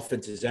worst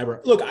offenses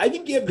ever. Look, I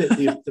think you have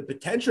the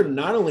potential to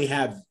not only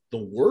have the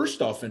worst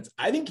offense,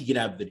 I think you could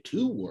have the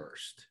two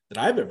worst that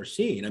I've ever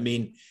seen. I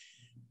mean,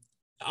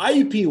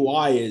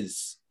 IUPUI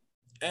is,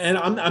 and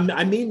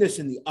I mean this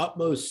in the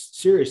utmost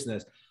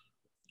seriousness.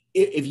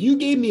 If you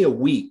gave me a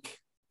week,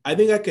 I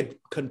think I could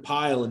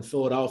compile in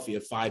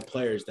Philadelphia 5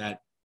 players that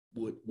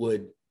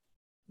would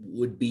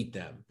beat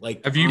them.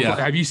 Like,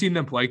 have you seen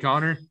them play,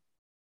 Connor?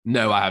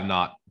 No, I have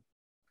not.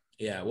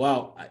 Yeah,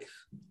 well,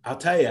 I'll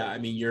tell you. I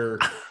mean, you're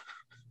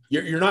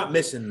not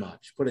missing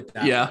much. Put it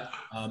that Yeah.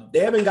 way. They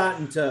haven't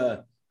gotten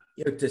to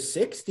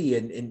 60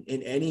 in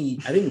any,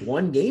 I think,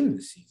 one game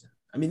this season.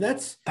 I mean,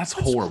 that's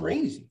horrible.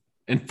 Crazy.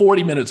 In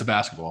 40 minutes of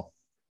basketball.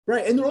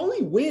 Right, and their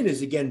only win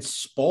is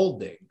against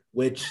Spalding,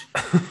 which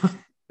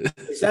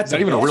is that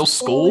even a real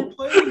school?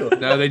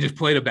 No, they just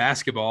played a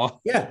basketball.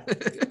 Yeah,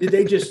 did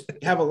they just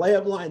have a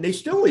layup line? They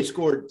still only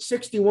scored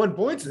 61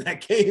 points in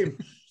that game.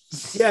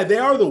 Yeah, they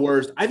are the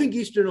worst. I think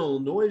Eastern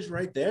Illinois is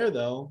right there,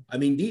 though. I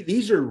mean,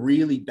 these are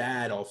really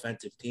bad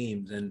offensive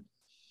teams. And,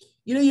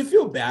 you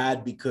feel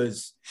bad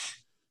because,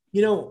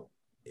 you want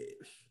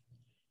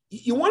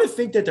to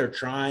think that they're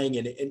trying.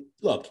 And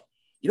look,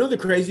 the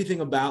crazy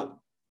thing about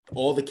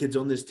all the kids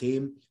on this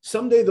team,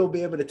 someday they'll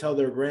be able to tell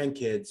their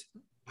grandkids,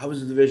 I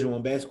was a Division I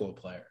basketball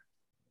player.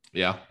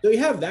 Yeah. So you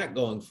have that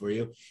going for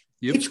you.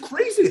 Yep. It's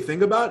crazy to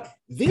think about.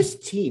 This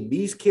team,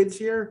 these kids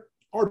here,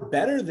 are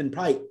better than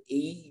probably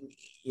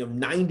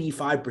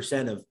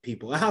 95% of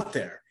people out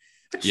there.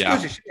 That just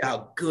goes to show you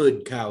how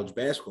good college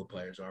basketball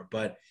players are.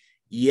 But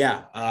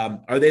yeah,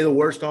 are they the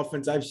worst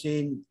offense I've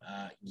seen?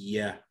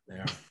 Yeah, they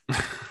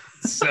are.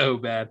 So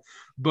bad.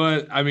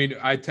 But I mean,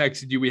 I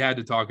texted you. We had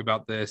to talk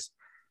about this.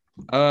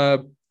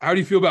 How do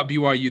you feel about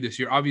BYU this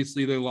year?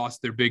 Obviously, they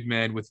lost their big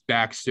men with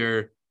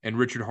Baxter and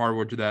Richard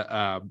Harwood to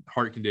that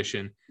heart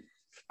condition.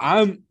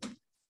 I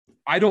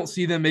don't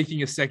see them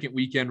making a second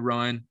weekend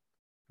run.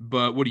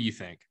 But what do you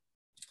think?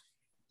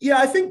 Yeah,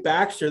 I think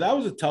Baxter, that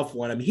was a tough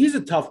one. I mean, he's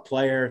a tough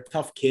player,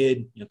 tough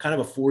kid, kind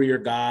of a 4-year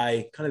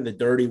guy, kind of the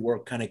dirty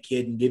work kind of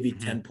kid, and give you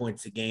 10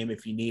 points a game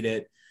if you need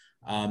it.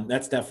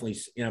 That's definitely,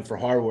 for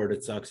Harvard,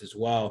 it sucks as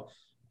well.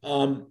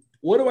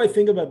 What do I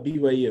think about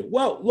BYU?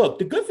 Well, look,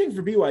 the good thing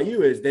for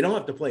BYU is they don't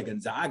have to play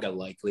Gonzaga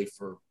likely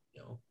for,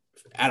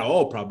 at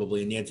all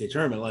probably in the NCAA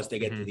tournament unless they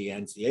get to the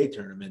NCAA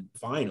tournament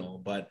final.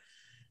 But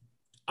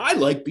I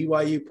like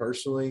BYU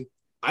personally.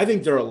 I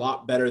think they're a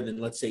lot better than,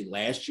 let's say,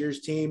 last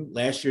year's team.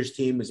 Last year's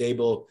team was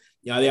able,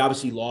 they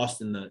obviously lost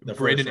in the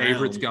Braden first round.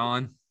 Averett's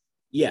gone.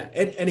 Yeah.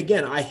 And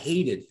again, I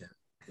hated him.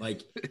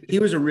 Like, he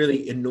was a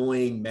really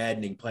annoying,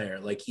 maddening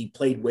player. Like, he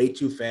played way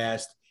too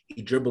fast.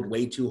 He dribbled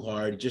way too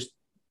hard.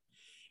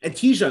 And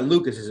Tijon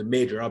Lucas is a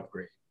major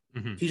upgrade.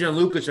 Tijon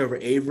Lucas over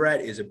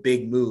Averett is a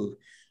big move.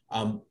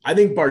 I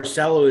think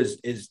Barcelo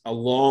is a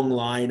long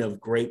line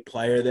of great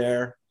player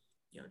there.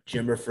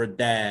 Jimmer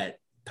Fredette,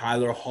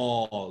 Tyler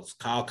Halls,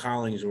 Kyle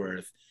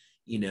Collingsworth,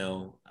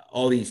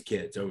 all these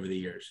kids over the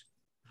years.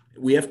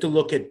 We have to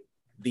look at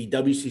the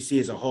WCC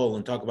as a whole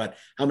and talk about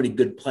how many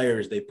good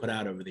players they put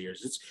out over the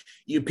years.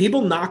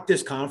 People knock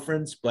this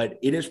conference, but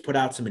it has put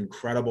out some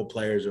incredible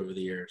players over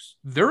the years.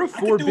 They're a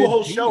 4-bid. Do a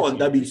whole show on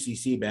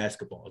WCC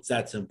basketball. It's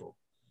that simple.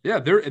 Yeah,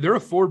 they're a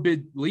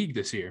 4-bid league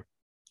this year.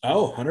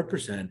 Oh,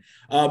 100%.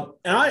 And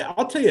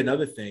I'll tell you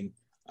another thing.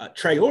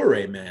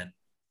 Traore, man.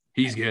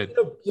 He's good.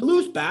 You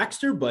lose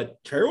Baxter,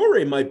 but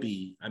Traore might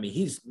be. I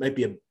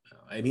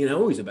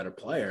know he's a better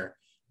player.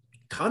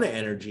 Ton of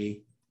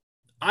energy.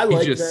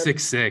 He's just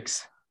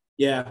 6'6".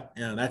 Yeah,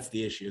 that's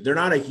the issue. They're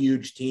not a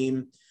huge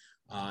team.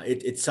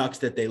 It sucks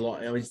that they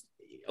lost.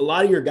 A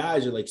lot of your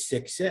guys are like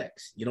 6'6".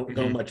 You don't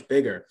go much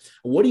bigger.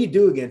 What do you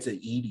do against an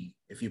Edey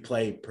if you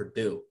play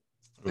Purdue?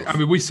 I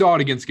mean, we saw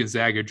it against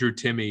Gonzaga. Drew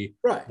Timme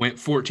right. went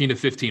 14 to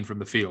 15 from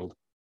the field.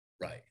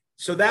 Right.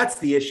 So that's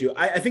the issue.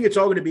 I think it's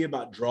all going to be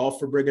about draw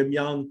for Brigham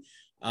Young.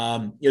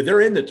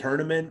 They're in the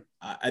tournament.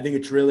 I think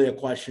it's really a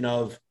question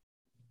of,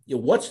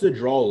 what's the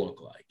draw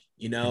look like?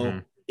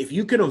 If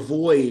you can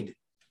avoid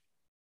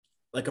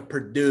like a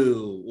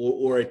Purdue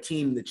or a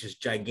team that's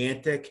just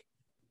gigantic,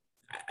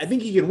 I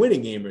think you can win a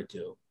game or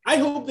two. I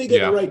hope they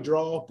get the right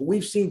draw, but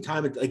we've seen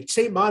time like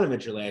St.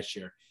 Bonaventure last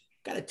year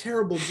got a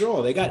terrible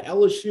draw. They got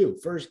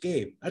LSU first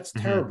game. That's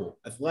terrible.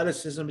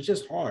 Athleticism is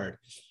just hard.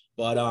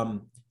 But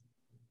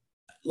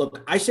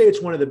look, I say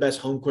it's one of the best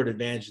home court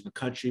advantages in the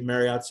country,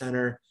 Marriott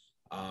Center.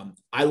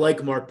 I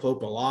like Mark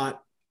Pope a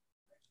lot.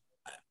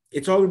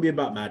 It's all going to be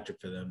about matchup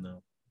for them,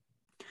 though.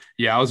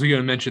 Yeah, I was going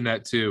to mention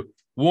that too.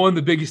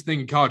 the biggest thing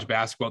in college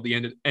basketball at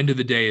the end of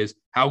the day is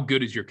how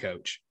good is your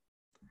coach.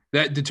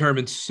 That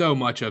determines so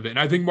much of it. And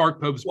I think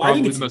Mark Pope is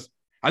probably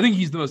I think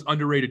he's the most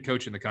underrated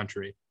coach in the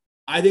country.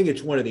 I think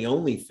it's one of the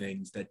only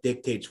things that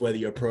dictates whether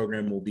your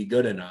program will be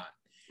good or not.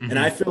 Mm-hmm. And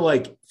I feel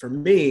like for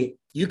me,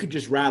 you could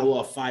just rattle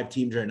off 5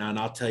 teams right now and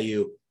I'll tell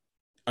you,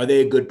 are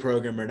they a good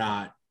program or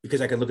not? Because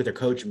I can look at their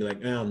coach and be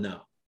like, oh,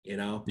 no,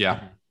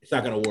 Yeah. It's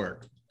not going to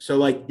work. So,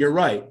 like, you're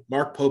right.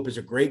 Mark Pope is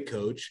a great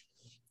coach.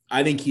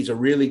 I think he's a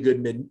really good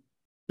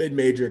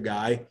mid-major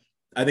guy.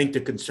 I think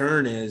the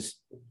concern is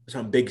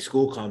some big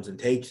school comes and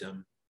takes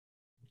him.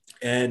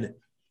 And,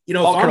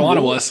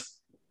 Carolina was.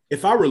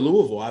 If I were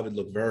Louisville, I would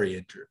look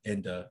very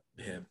into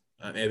him.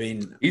 I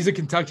mean, he's a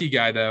Kentucky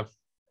guy, though.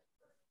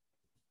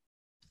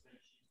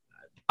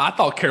 I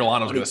thought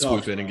Carolina was going to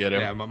swoop in and get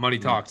him. Yeah, money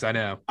talks. I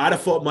know. I'd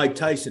have fought Mike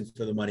Tyson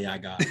for the money I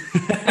got.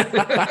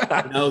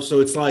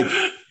 So it's like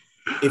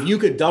if you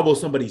could double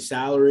somebody's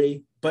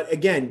salary. But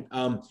again,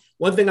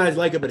 one thing I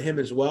like about him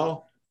as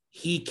well,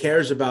 he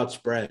cares about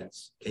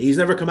spreads. He's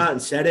never come out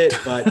and said it,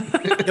 but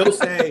he'll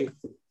say,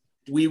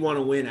 we want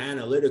to win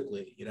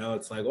analytically.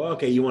 It's like, well,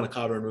 okay, you want to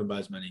cover and win by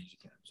as many as you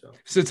can. So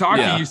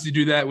Sataki used to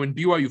do that when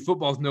BYU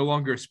football is no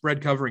longer a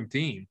spread covering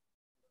team.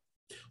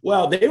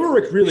 Well, they were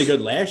really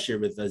good last year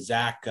with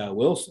Zach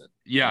Wilson.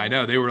 Yeah, I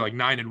know. They were like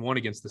 9-1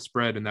 against the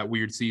spread in that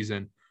weird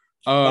season.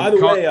 By the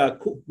way,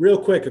 real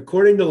quick,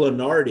 according to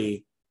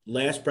Lenardi,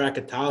 last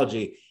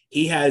bracketology,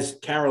 he has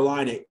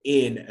Carolina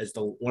in as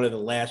one of the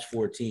last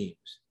 4 teams.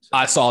 So.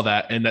 I saw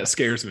that, and that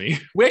scares me.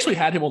 We actually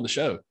had him on the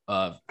show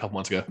a couple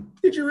months ago.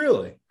 Did you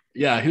really?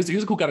 Yeah, he was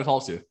a cool guy to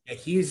talk to.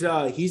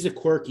 Yeah, he's a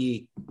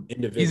quirky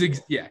individual.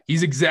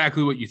 He's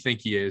exactly what you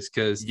think he is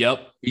because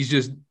he's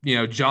just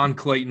John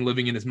Clayton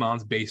living in his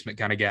mom's basement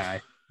kind of guy.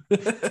 He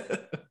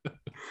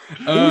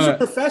was a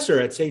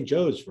professor at St.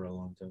 Joe's for a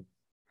long time.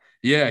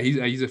 Yeah,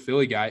 he's a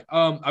Philly guy.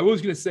 I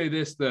was going to say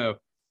this though.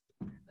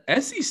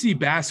 SEC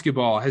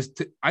basketball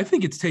I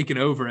think it's taken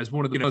over as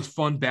one of the most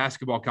fun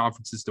basketball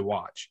conferences to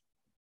watch.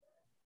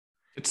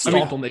 It's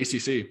stomped on the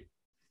ACC.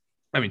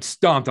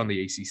 Stomped on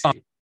the ACC.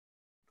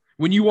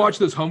 When you watch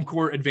those home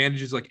court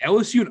advantages, like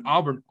LSU and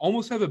Auburn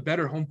almost have a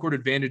better home court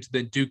advantage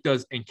than Duke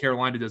does and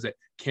Carolina does at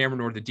Cameron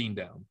or the Dean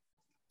Dome.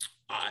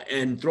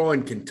 And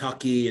throwing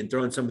Kentucky and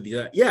throwing some of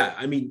the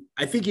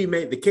I think you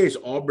made the case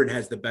Auburn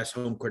has the best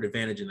home court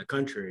advantage in the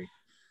country.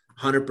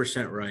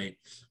 100% right.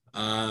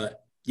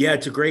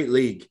 It's a great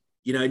league.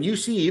 And you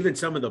see even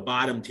some of the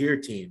bottom tier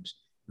teams,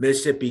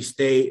 Mississippi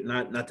State,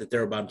 not that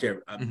they're a bottom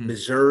tier,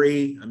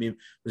 Missouri.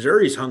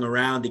 Missouri's hung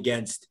around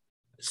against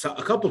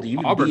a couple to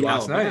even Auburn beat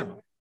last Alabama. night.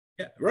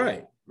 Yeah,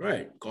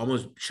 right.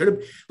 Almost should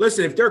have.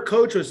 Listen, if their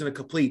coach wasn't a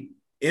complete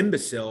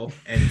imbecile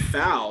and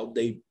fouled,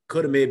 they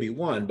could have maybe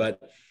won.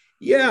 But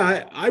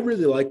yeah, I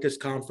really like this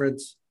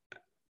conference.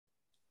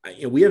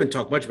 We haven't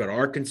talked much about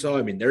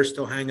Arkansas. They're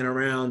still hanging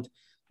around.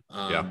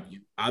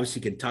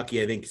 Obviously,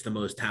 Kentucky, I think, is the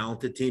most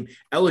talented team.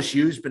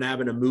 LSU's been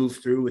having to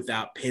move through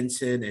without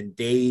Pinson and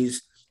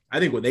Days. I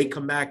think when they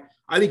come back,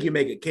 I think you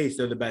make a case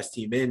they're the best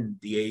team in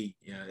the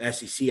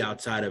SEC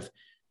outside of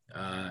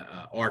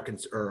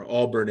Arkansas or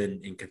Auburn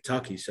and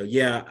Kentucky. So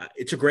yeah,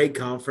 it's a great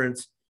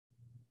conference.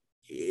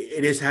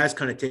 It has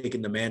kind of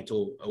taken the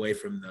mantle away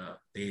from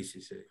the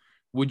ACC.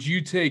 Would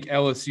you take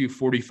LSU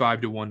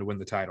 45-1 to win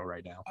the title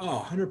right now?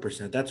 Oh,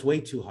 100%. That's way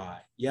too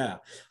high. Yeah.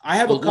 I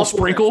have a little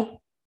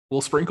sprinkle.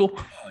 Little sprinkle.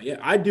 Oh, yeah.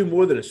 I'd do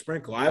more than a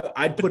sprinkle.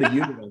 I'd put a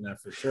unit on that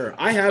for sure.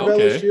 I have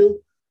LSU.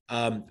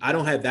 I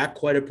don't have that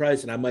quite a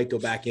price, and I might go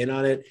back in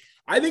on it.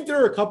 I think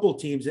there are a couple of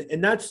teams,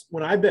 and that's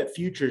when I bet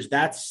futures,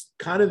 that's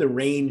kind of the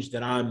range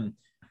that I'm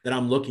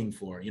looking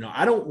for.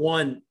 I don't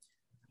want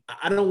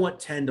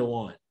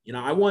 10-1.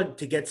 I want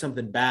to get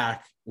something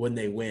back when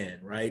they win,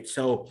 right?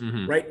 So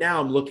right now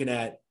I'm looking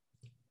at,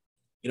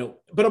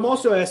 but I'm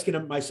also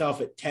asking myself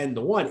at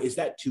 10-1, is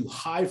that too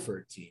high for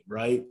a team,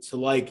 right? So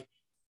like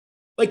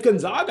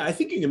Gonzaga, I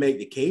think you can make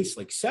the case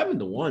like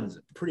 7-1 is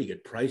a pretty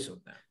good price on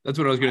that. That's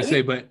what I was going to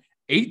say, but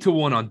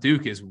 8-1 on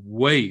Duke is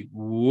way,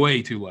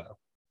 way too low.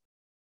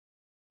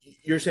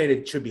 You're saying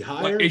it should be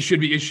higher? It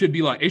should be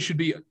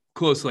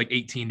close to like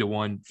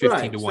 18-1,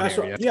 15-1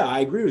 area. Yeah, I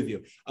agree with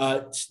you.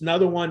 It's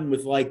another one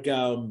with like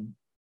Baylor.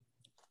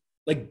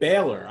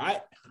 I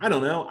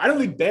don't know. I don't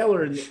think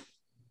Baylor.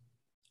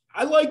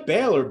 I like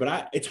Baylor,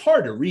 but it's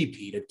hard to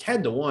repeat at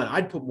 10-1.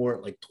 I'd put more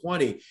at like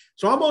 20.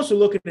 So I'm also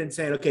looking and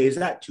saying, okay, is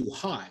that too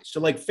high? So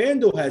like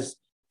FanDuel has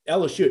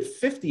LSU at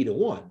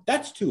 50-1.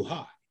 That's too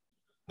high.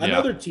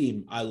 Another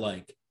team I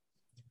like.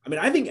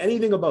 I think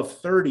anything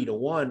above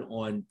 30-1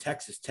 on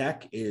Texas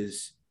Tech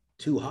is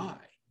too high.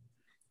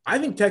 I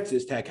think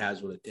Texas Tech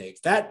has what it takes.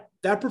 That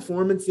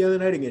performance the other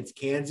night against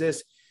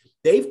Kansas,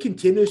 they've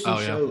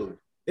continuously showed.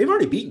 They've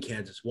already beaten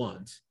Kansas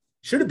once.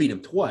 Should have beaten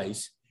them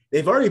twice.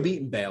 They've already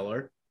beaten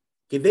Baylor.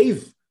 Okay,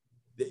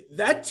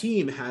 that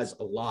team has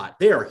a lot.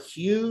 They are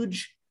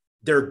huge.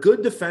 They're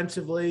good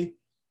defensively.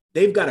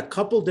 They've got a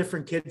couple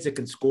different kids that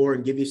can score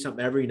and give you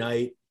something every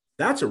night.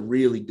 That's a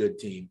really good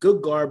team.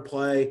 Good guard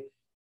play.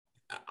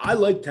 I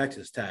like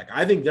Texas Tech.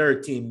 I think they're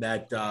a team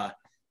that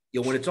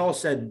when it's all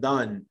said and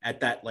done at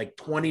that like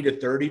 20 to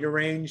 30 to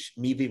range,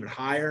 maybe even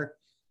higher,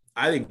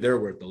 I think they're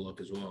worth the look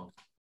as well.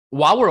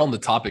 While we're on the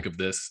topic of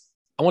this,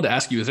 I want to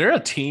ask you, is there a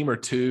team or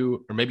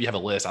two, or maybe you have a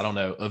list, I don't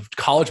know, of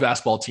college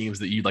basketball teams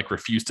that you like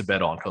refuse to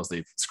bet on because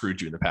they've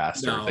screwed you in the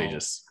past? No, or they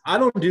just I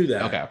don't do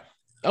that.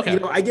 Okay.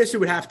 I guess it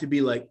would have to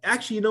be like,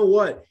 actually, you know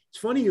what? It's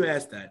funny you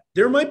asked that.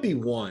 There might be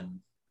one.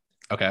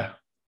 Okay.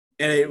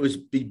 And it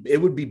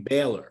would be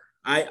Baylor.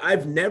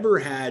 I've never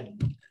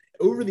had,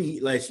 over the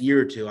last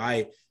year or two,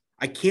 I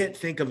can't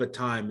think of a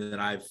time that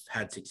I've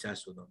had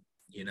success with them.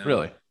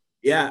 Really?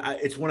 Yeah,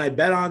 it's when I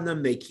bet on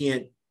them, they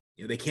can't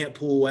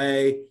pull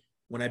away.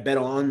 When I bet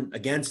on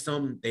against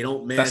them, they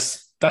don't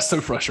miss. That's so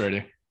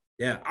frustrating.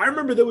 Yeah, I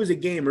remember there was a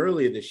game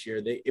earlier this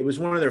year. It was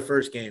one of their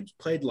first games.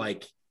 Played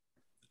like,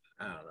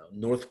 I don't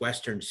know,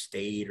 Northwestern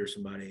State or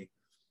somebody,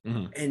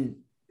 and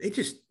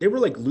they were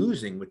like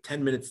losing with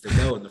 10 minutes to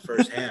go in the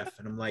first half.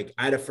 And I'm like,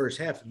 I had a first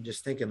half. I'm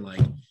just thinking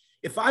like,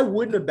 if I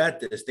wouldn't have bet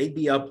this, they'd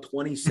be up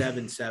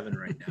 27-7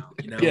 right now.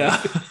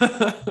 Yeah.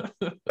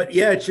 But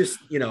yeah, it's just,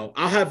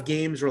 I'll have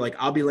games where like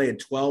I'll be laying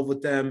 12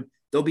 with them.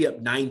 They'll be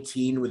up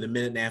 19 with a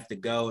minute and a half to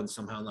go and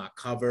somehow not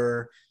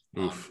cover.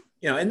 And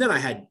then I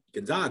had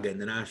Gonzaga in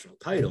the national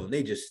title, and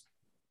they just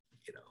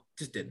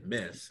didn't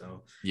miss.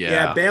 So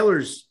yeah,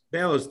 Baylor's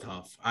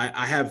tough.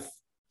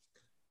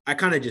 I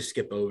kind of just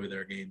skip over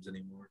their games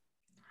anymore.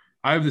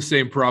 I have the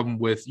same problem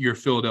with your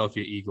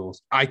Philadelphia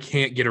Eagles. I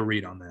can't get a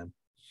read on them.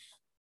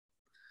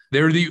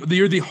 They're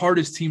the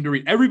hardest team to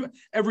read.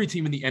 Every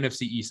team in the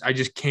NFC East, I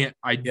just can't.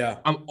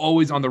 I'm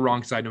always on the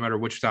wrong side, no matter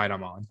which side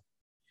I'm on.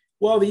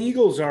 Well, the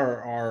Eagles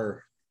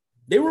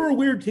they were a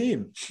weird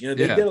team. They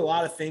did a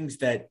lot of things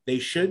that they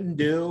shouldn't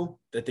do,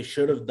 that they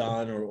should have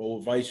done,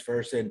 or vice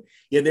versa. And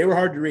they were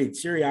hard to read.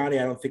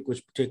 Sirianni, I don't think, was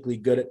particularly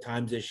good at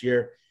times this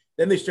year.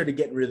 Then they started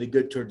getting really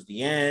good towards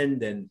the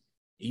end, and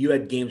you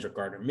had games where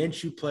Gardner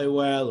Minshew play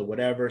well or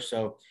whatever.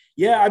 So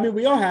yeah, I mean,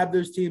 we all have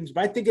those teams,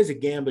 but I think as a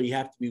gambler, you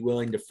have to be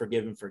willing to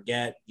forgive and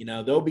forget.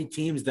 There'll be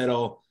teams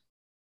that'll,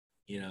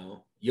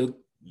 you'll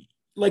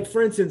like,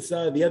 for instance,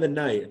 the other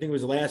night, I think it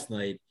was last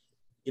night,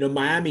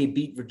 Miami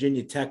beat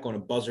Virginia Tech on a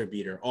buzzer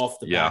beater off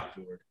the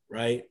backboard,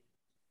 right?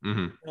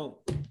 Mm-hmm.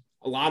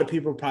 A lot of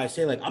people probably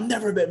say like, I'm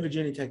never betting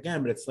Virginia Tech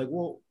again, but it's like,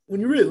 well, when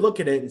you really look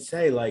at it and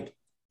say like,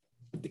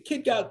 the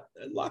kid got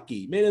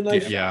lucky, made a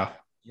nice shot.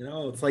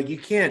 It's like you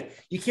can't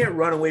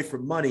run away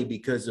from money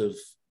because of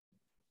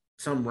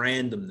some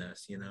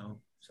randomness,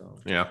 So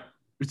yeah.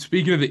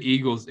 Speaking of the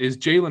Eagles, is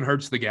Jalen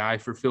Hurts the guy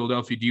for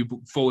Philadelphia? Do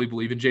you fully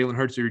believe in Jalen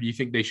Hurts, or do you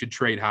think they should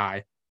trade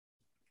high?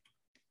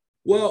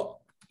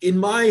 Well, in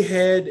my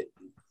head,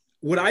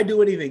 would I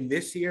do anything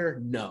this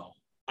year? No.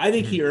 I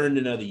think he earned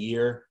another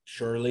year,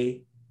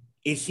 surely.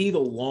 Is he the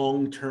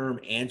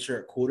long-term answer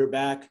at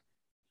quarterback?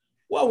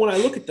 Well, when I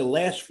look at the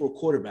last 4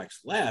 quarterbacks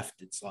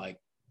left, it's like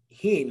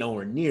he ain't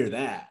nowhere near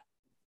that.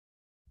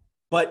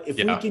 But if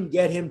we can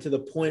get him to the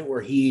point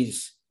where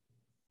he's,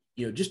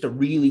 just a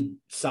really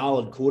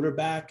solid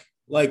quarterback,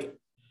 like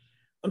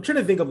I'm trying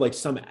to think of like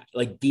some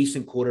like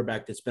decent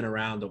quarterback that's been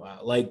around a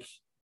while, like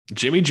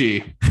Jimmy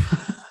G.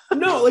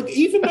 No, like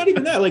not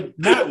even that, like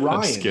Matt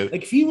Ryan.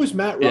 Like if he was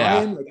Matt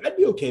Ryan, like I'd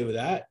be okay with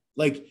that.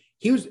 Like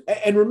he was,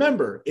 and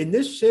remember, in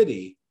this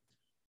city,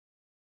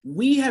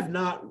 we have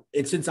not,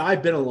 and since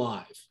I've been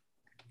alive,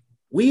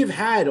 we have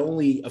had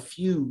only a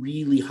few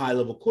really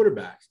high-level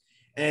quarterbacks.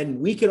 And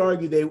we could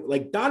argue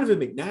like Donovan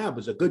McNabb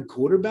was a good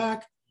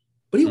quarterback,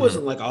 but he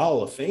wasn't like a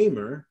Hall of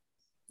Famer.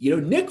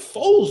 Nick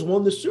Foles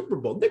won the Super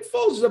Bowl. Nick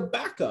Foles is a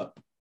backup.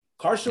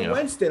 Carson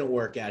Wentz didn't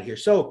work out here.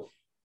 So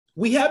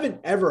we haven't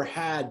ever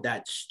had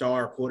that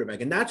star quarterback.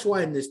 And that's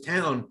why in this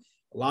town,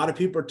 a lot of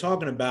people are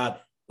talking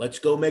about, let's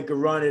go make a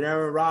run at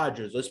Aaron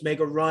Rodgers. Let's make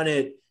a run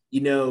at,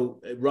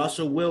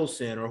 Russell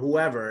Wilson or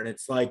whoever. And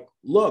it's like,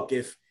 look,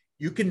 if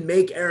you can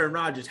make Aaron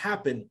Rodgers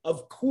happen,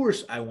 of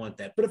course I want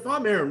that. But if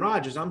I'm Aaron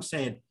Rodgers, I'm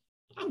saying,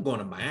 I'm going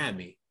to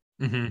Miami.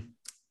 Mm-hmm.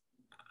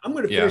 I'm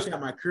going to finish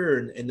out my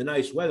career in the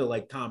nice weather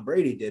like Tom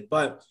Brady did.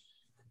 But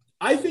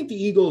I think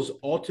the Eagles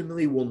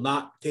ultimately will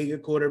not take a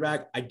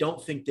quarterback. I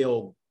don't think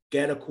they'll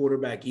get a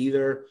quarterback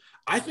either.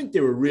 I think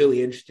they were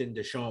really interested in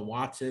Deshaun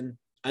Watson.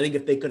 I think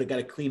if they could have got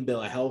a clean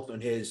bill of health on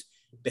his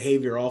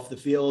behavior off the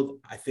field,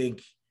 I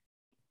think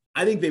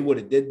they would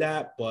have did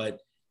that. But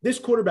this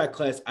quarterback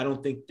class, I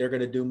don't think they're going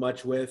to do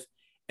much with.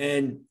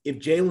 And if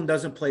Jalen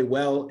doesn't play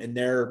well and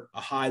they're a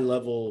high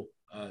level,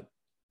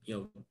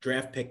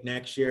 draft pick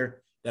next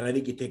year, then I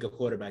think you take a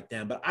quarterback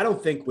down. But I don't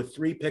think with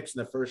 3 picks in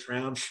the first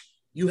round,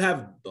 you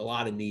have a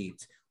lot of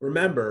needs.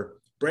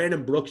 Remember,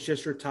 Brandon Brooks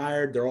just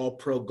retired. They're all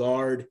pro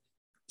guard.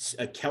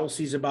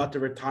 Kelsey's about to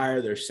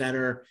retire. Their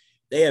center.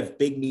 They have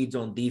big needs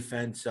on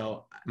defense.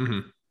 So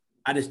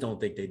I just don't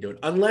think they do it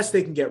unless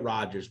they can get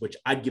Rodgers, which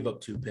I'd give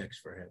up 2 picks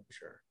for him.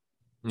 Sure.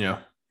 Yeah.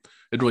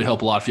 It'd really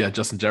help a lot if you had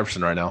Justin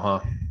Jefferson right now, huh?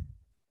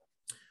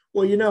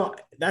 Well,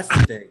 that's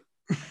the thing.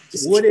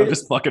 I'm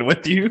just fucking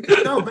with you.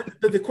 No,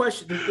 but the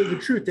question, the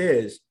truth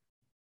is,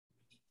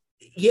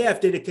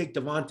 if they'd take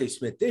Devontae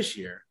Smith this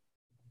year,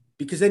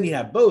 because then you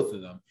have both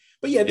of them.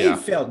 But yeah, they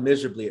failed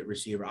miserably at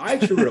receiver. I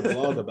actually wrote a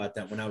blog about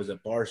that when I was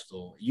at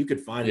Barstool. You could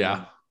find it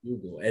on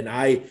Google. And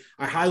I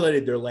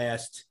highlighted their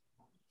last,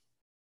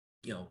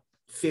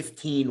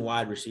 15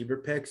 wide receiver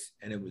picks,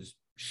 and it was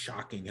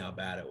shocking how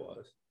bad it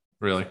was.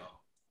 Really?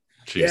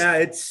 So, yeah,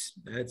 it's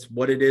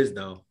what it is,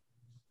 though.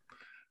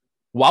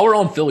 While we're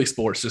on Philly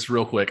sports, just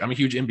real quick, I'm a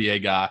huge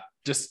NBA guy.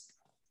 Just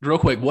real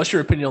quick, what's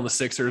your opinion on the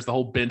Sixers, the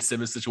whole Ben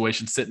Simmons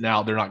situation sitting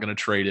out? They're not going to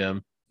trade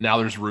him. Now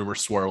there's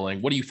rumors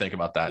swirling. What do you think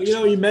about that?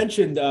 You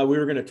mentioned we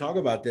were going to talk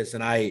about this,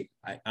 and I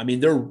mean,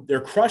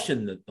 they're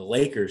crushing the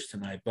Lakers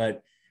tonight.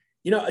 But,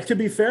 to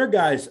be fair,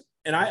 guys,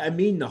 and I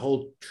mean the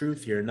whole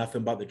truth here,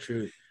 nothing but the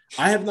truth.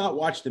 I have not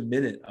watched a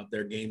minute of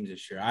their games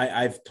this year.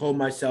 I've told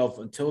myself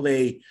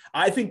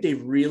I think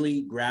they've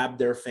really grabbed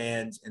their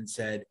fans and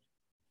said,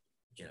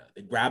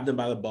 they grabbed them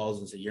by the balls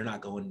and said, you're not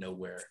going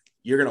nowhere.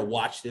 You're going to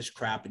watch this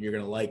crap and you're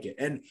going to like it.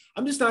 And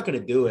I'm just not going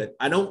to do it.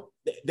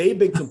 They've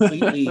been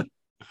completely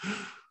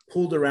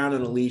pulled around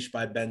on a leash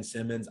by Ben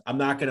Simmons. I'm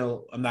not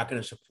going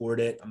to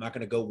support it. I'm not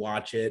going to go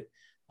watch it.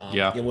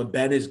 When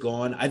Ben is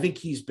gone, I think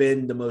he's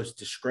been the most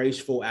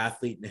disgraceful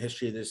athlete in the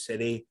history of this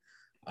city.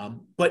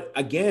 But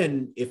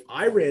again, if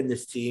I ran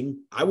this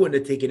team, I wouldn't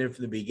have taken him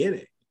from the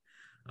beginning.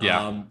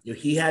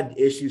 He had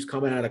issues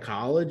coming out of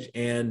college,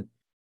 and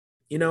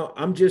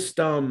I'm just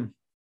done.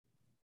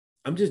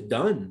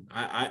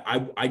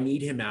 I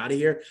need him out of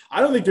here.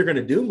 I don't think they're going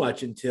to do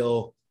much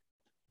until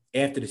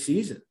after the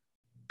season.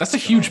 That's a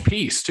huge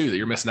piece too that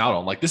you're missing out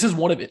on. Like, this is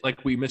one of it.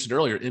 Like we mentioned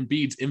earlier,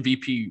 Embiid's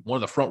MVP, one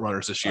of the front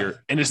runners this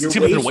year, and it's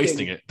they're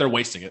wasting it. They're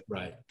wasting it.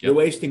 Right. Yep. They're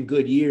wasting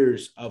good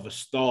years of a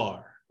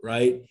star.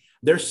 Right.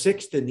 They're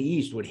sixth in the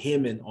East with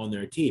him on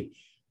their team.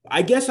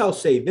 I guess I'll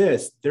say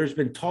this. There's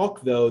been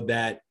talk, though,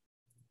 that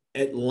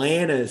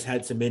Atlanta has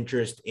had some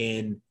interest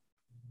in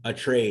a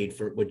trade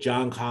with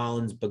John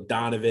Collins,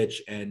 Bogdanovich,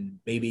 and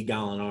maybe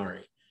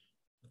Gallinari.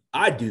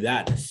 I'd do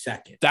that in a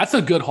second. That's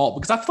a good haul,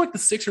 because I feel like the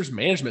Sixers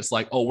management's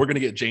like, we're going to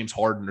get James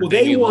Harden or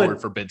Damian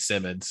Lillard for Ben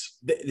Simmons.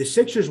 The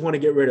Sixers want to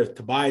get rid of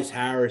Tobias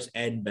Harris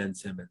and Ben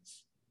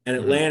Simmons. And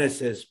Atlanta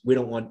says, we're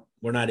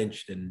not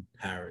interested in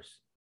Harris.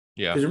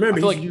 Yeah. Because remember,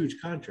 he's a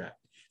huge contract.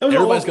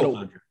 Everybody's going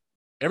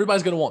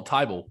to want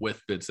Tybal with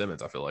Ben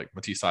Simmons, I feel like.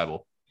 Matisse Tybal.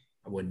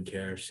 I wouldn't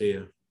care. See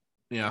you.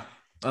 Yeah.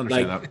 I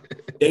understand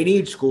that. They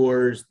need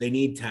scores. They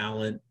need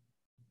talent.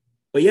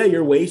 But, yeah,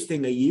 you're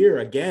wasting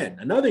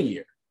another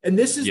year. And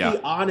this is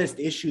the honest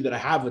issue that I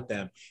have with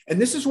them.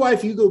 And this is why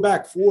if you go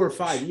back 4 or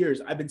 5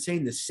 years, I've been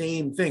saying the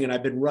same thing, and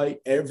I've been right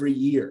every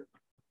year.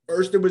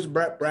 First it was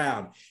Brett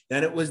Brown.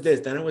 Then it was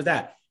this. Then it was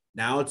that.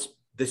 Now it's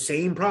the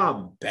same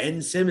problem.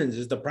 Ben Simmons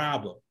is the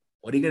problem.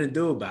 What are you going to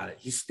do about it?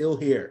 He's still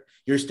here.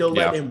 You're still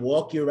letting him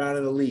walk you around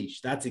on a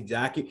leash. That's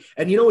exactly.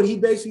 And you know what he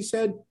basically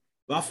said?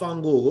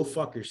 Vafangul, go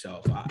fuck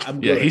yourself. I'm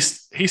good. Yeah,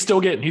 he's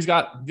still getting. He's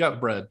got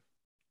bread.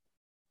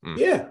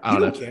 Yeah, I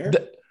don't care.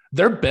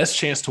 Their best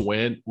chance to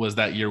win was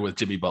that year with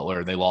Jimmy Butler,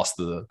 and they lost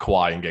to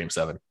Kawhi in Game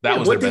 7. That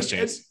was their best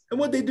chance. And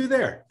what they do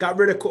there? Got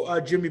rid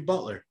of Jimmy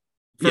Butler.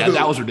 Yeah,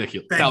 that was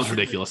ridiculous. That was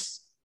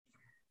ridiculous.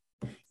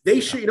 They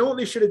should. You know what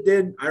they should have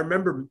did? I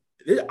remember.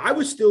 I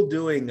was still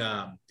doing.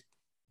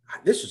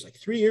 This was like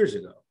 3 years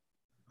ago.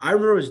 I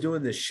remember I was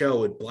doing this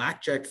show with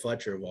Blackjack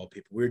Fletcher, of all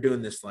people. We were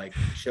doing this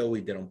show we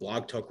did on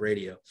Blog Talk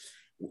Radio.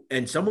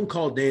 And someone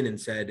called in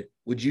and said,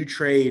 would you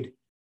trade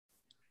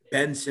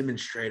Ben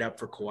Simmons straight up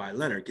for Kawhi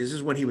Leonard? Because this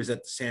is when he was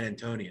at San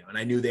Antonio. And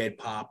I knew they had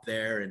Pop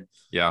there. And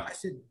I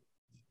said,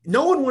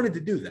 no one wanted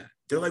to do that.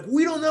 They're like,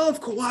 we don't know if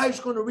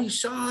Kawhi's going to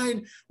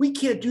re-sign. We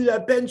can't do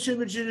that. Ben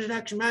Simmons is the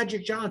next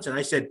Magic Johnson.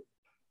 I said,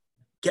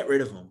 get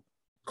rid of him.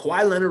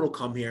 Kawhi Leonard will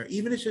come here.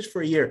 Even if it's just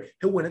for a year,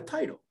 he'll win a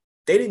title.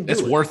 They didn't do it.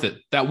 It's worth it.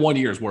 That 1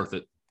 year is worth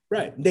it.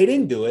 Right. They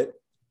didn't do it.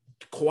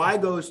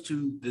 Kawhi goes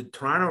to the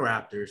Toronto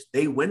Raptors.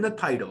 They win the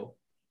title.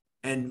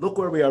 And look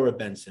where we are with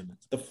Ben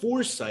Simmons. The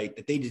foresight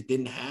that they just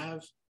didn't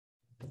have.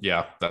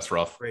 Yeah, that's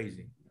rough.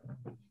 Crazy.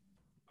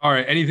 All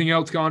right. Anything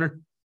else, Connor?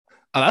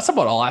 That's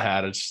about all I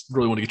had. I just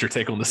really want to get your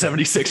take on the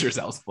 76ers.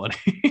 That was funny.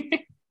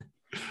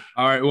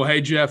 All right. Well,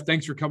 hey, Jeff,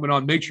 thanks for coming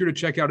on. Make sure to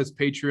check out his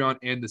Patreon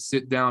and the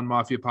Sit Down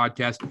Mafia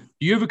podcast. Do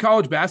you have a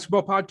college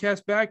basketball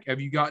podcast back?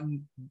 Have you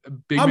gotten a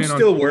big I'm man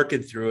still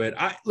working through it.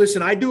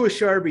 I do a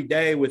show every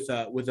day with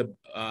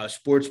a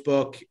sports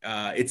book.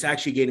 It's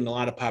actually gaining a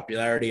lot of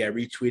popularity. I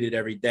retweet it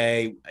every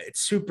day.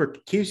 It's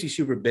keeps you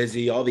super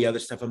busy, all the other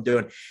stuff I'm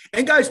doing.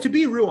 And guys, to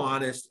be real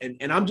honest,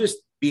 and I'm just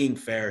being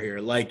fair here,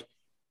 like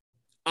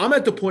I'm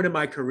at the point in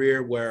my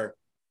career where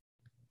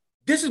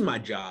this is my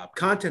job.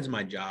 Content's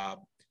my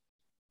job.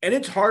 And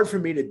it's hard for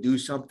me to do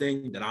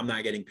something that I'm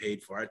not getting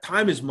paid for.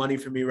 Time is money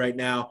for me right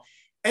now.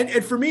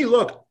 And for me,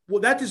 look,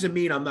 well, that doesn't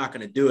mean I'm not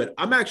going to do it.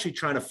 I'm actually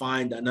trying to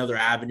find another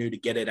avenue to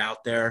get it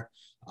out there.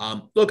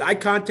 Look, I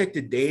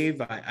contacted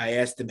Dave. I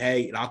asked him,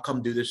 hey, I'll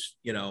come do this,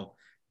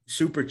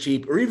 super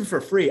cheap or even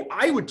for free.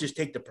 I would just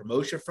take the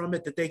promotion from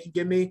it that they could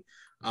give me.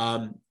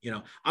 I'm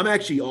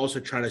actually also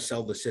trying to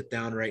sell the Sit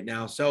Down right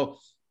now. So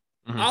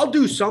I'll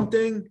do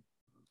something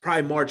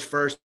probably March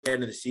 1st,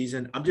 end of the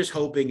season. I'm just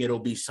hoping it'll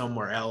be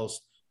somewhere else.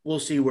 We'll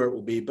see where it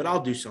will be, but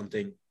I'll do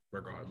something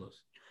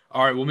regardless.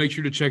 All right, we'll make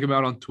sure to check him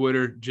out on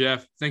Twitter.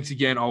 Jeff, thanks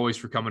again always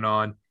for coming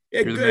on.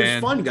 Yeah, You're the good. It's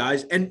man. fun,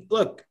 guys. And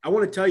look, I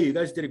want to tell you, you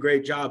guys did a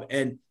great job.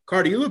 And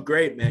Carter, you look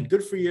great, man.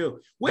 Good for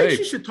you. Wait,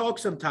 you should talk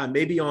sometime.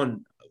 Maybe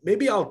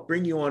I'll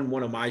bring you on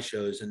one of my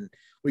shows and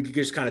we could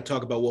just kind of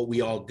talk about what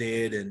we all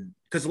did. And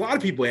because a lot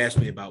of people ask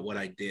me about what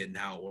I did and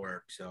how it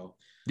worked. So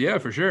yeah,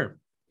 for sure.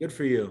 Good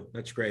for you.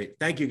 That's great.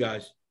 Thank you,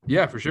 guys.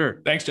 Yeah, for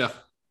sure. Thanks,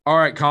 Jeff. All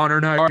right, Connor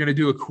and I are going to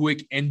do a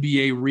quick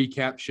NBA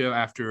recap show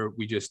after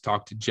we just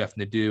talked to Jeff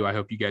Nadeau. I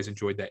hope you guys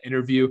enjoyed that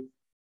interview.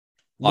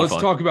 Let's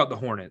talk about the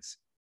Hornets.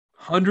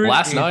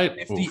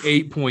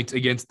 158 points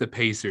against the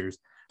Pacers.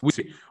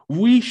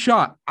 We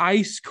shot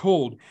ice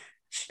cold,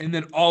 and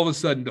then all of a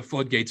sudden the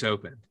floodgates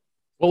opened.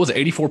 What was it,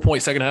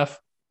 84-point second half?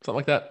 Something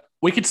like that?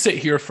 We could sit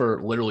here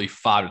for literally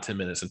 5 to 10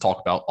 minutes and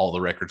talk about all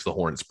the records the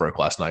Hornets broke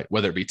last night,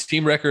 whether it be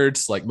team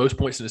records, like most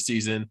points in the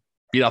season,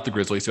 beat out the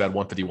Grizzlies who had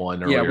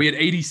 151 earlier. Yeah, we had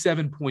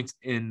 87 points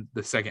in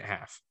the second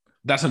half.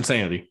 That's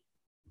insanity.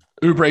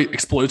 Oubre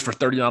explodes for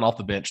 39 off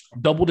the bench.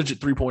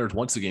 Double-digit three-pointers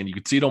once again. You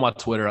could see it on my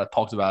Twitter. I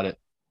talked about it.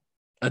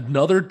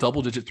 Another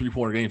double-digit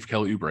three-pointer game for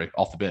Kelly Oubre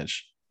off the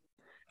bench.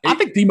 I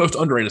think the most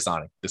underrated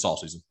signing this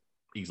offseason,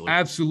 easily.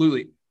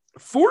 Absolutely.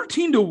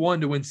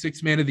 14-1 to win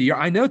Sixth Man of the Year.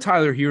 I know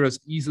Tyler Hero's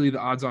easily the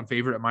odds-on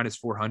favorite at minus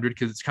 400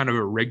 because it's kind of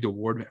a rigged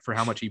award for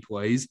how much he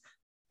plays.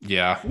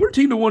 Yeah.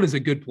 14-1 is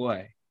a good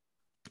play.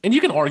 And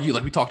you can argue,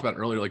 like we talked about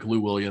earlier, like Lou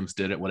Williams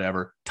did it,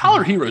 whatever.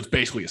 Tyler Hero is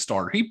basically a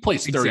starter. He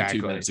plays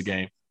 32 minutes a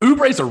game.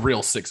 Oubre's a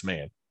real six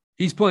man.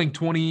 He's playing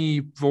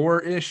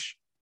 24-ish.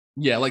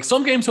 Yeah, like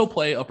some games he'll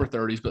play upper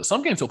 30s, but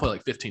some games he'll play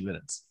like 15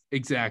 minutes.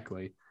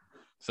 Exactly.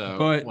 So,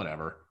 but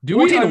whatever.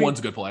 14-1's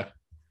a good play.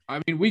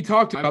 I mean, we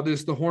talked about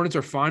this. The Hornets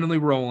are finally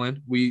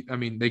rolling.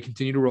 They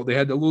continue to roll. They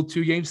had a little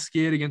 2-game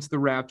skid against the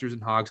Raptors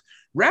and Hawks.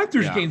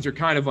 Raptors games are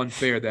kind of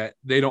unfair that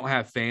they don't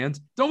have fans.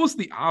 It's almost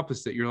the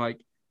opposite. You're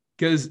like,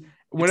 because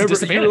whenever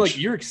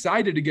you're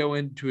excited to go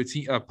into a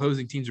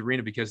opposing team's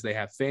arena because they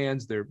have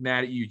fans, they're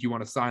mad at you. You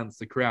want to silence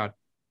the crowd.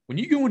 When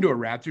you go into a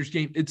Raptors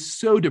game, it's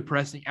so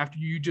depressing after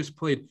you just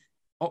played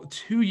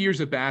 2 years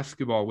of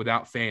basketball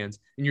without fans,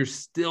 and you're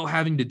still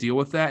having to deal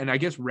with that. And I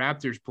guess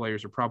Raptors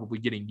players are probably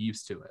getting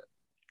used to it.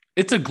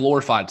 It's a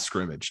glorified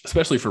scrimmage,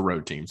 especially for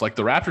road teams. Like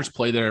the Raptors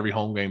play there every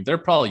home game. They're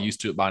probably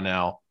used to it by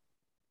now.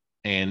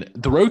 And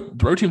the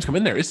road teams come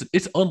in there.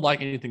 It's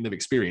unlike anything they've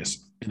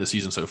experienced in the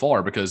season so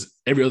far because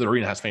every other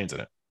arena has fans in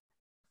it.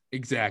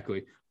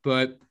 Exactly.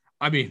 But,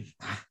 I mean,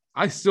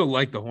 I still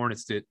like the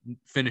Hornets to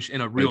finish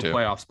in a real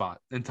playoff spot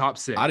in top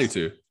 6. I do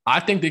too. I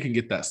think they can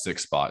get that 6th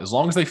spot. As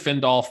long as they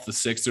fend off the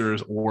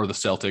Sixers or the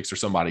Celtics or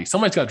somebody's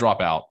got to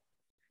drop out.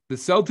 The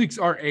Celtics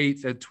are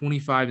 8th at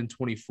 25 and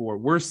 24.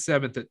 We're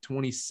 7th at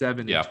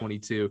 27 and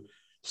 22.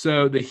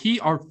 So the Heat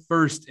are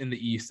 1st in the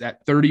East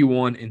at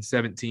 31 and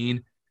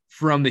 17.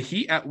 From the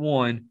Heat at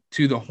 1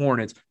 to the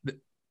Hornets,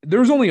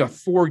 there's only a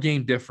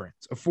 4-game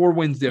difference, a 4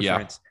 wins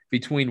difference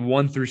between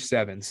 1 through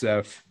 7.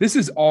 So this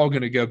is all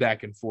going to go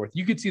back and forth.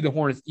 You could see the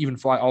Hornets even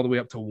fly all the way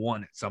up to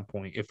 1 at some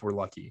point if we're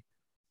lucky.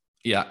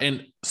 Yeah,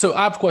 and so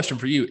I have a question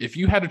for you. If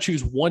you had to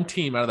choose one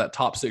team out of that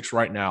top 6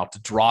 right now to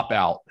drop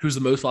out, who's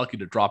the most likely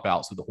to drop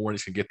out so the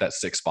Hornets can get that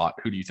 6th spot?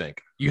 Who do you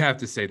think? You have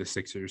to say the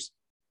Sixers.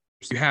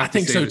 I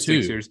think so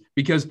too. Sixers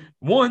because,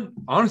 one,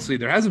 honestly,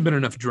 there hasn't been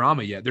enough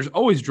drama yet. There's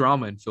always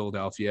drama in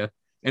Philadelphia.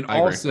 And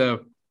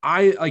also,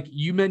 like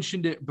you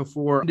mentioned it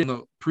before in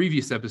the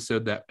previous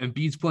episode that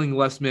Embiid's playing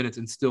less minutes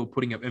and still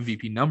putting up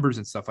MVP numbers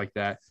and stuff like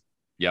that.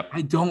 Yep.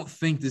 I don't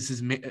think this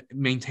is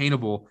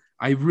maintainable.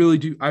 I really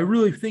do. I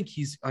really think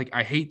he's like,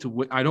 I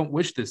don't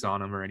wish this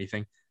on him or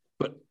anything,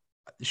 but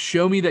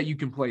show me that you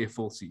can play a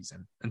full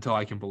season until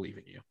I can believe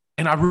in you.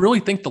 And I really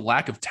think the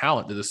lack of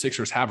talent that the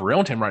Sixers have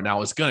around him right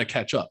now is going to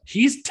catch up.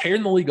 He's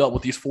tearing the league up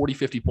with these 40,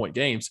 50-point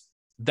games.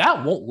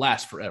 That won't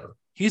last forever.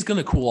 He's going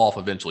to cool off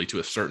eventually to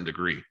a certain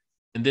degree.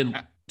 And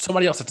then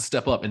somebody else has to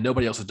step up, and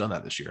nobody else has done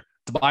that this year.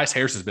 Tobias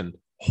Harris has been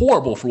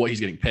horrible for what he's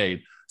getting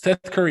paid. Seth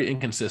Curry,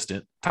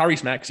 inconsistent.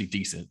 Tyrese Maxey,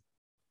 decent.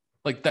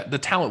 Like that, the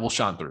talent will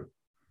shine through.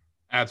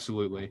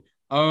 Absolutely.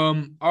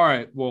 All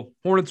right. Well,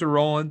 Hornets are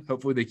rolling.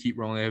 Hopefully they keep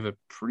rolling. They have a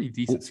pretty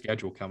decent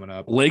schedule coming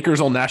up.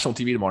 Lakers on national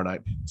TV tomorrow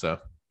night. So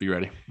be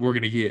ready. We're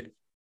going to get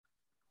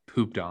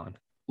pooped on.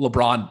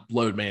 LeBron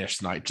load managed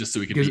tonight just so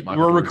we can beat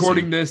Michael. We're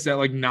recording this at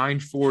like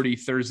 9:40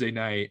 Thursday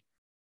night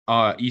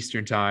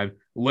Eastern time.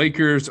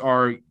 Lakers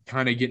are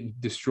kind of getting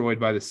destroyed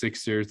by the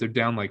Sixers. They're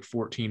down like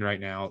 14 right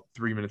now.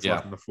 3 minutes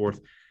left in the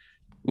fourth.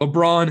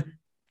 LeBron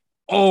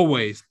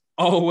always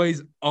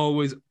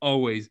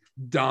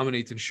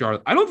dominates in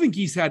Charlotte. I don't think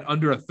he's had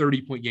under a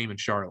 30-point game in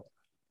Charlotte.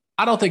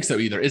 I don't think so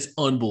either. It's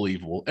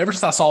unbelievable. Ever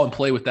since I saw him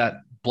play with that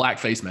black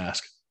face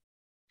mask,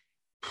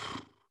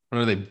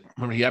 remember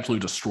he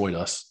absolutely destroyed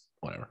us.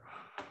 Whatever.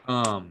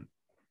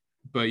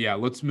 But yeah,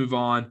 let's move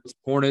on.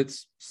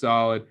 Hornets,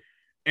 solid.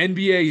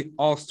 NBA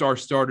All-Star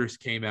starters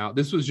came out.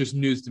 This was just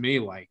news to me,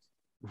 like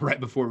right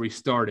before we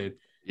started.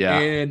 Yeah.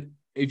 And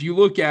if you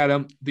look at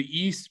them, the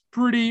East,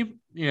 pretty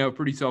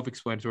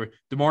self-explanatory.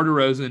 DeMar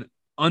DeRozan,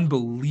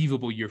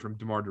 unbelievable year from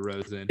DeMar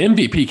DeRozan.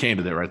 MVP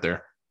candidate right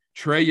there.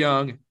 Trae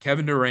Young,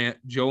 Kevin Durant,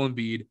 Joel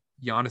Embiid,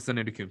 Giannis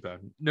Antetokounmpo.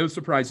 No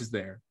surprises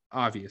there.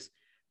 Obvious.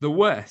 The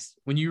West,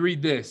 when you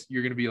read this,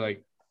 you're going to be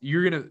like,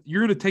 you're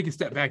gonna take a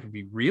step back and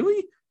be,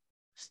 really?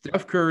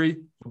 Steph Curry,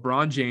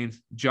 LeBron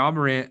James, Ja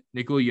Morant,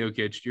 Nikola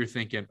Jokic. You're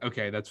thinking,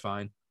 okay, that's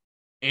fine.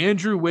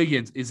 Andrew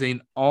Wiggins is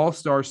an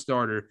all-star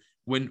starter.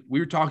 When we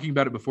were talking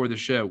about it before the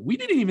show, we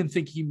didn't even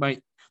think he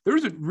might. There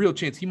was a real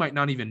chance he might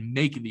not even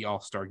make the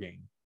all-star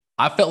game.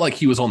 I felt like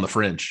he was on the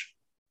fringe,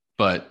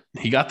 but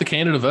he got the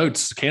Canada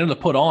votes. Canada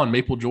put on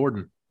Maple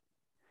Jordan.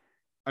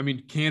 I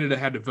mean, Canada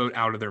had to vote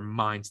out of their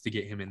minds to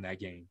get him in that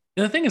game.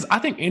 And the thing is, I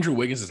think Andrew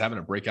Wiggins is having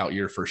a breakout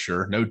year for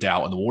sure, no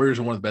doubt. And the Warriors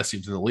are one of the best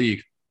teams in the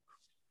league.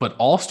 But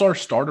all-star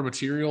starter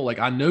material, like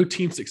I know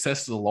team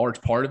success is a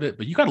large part of it,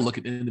 but you got to look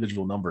at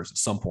individual numbers at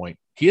some point.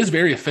 He is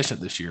very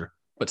efficient this year,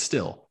 but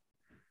still,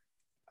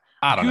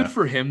 I don't know. Good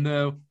for him,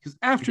 though, because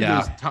after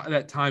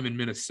that time in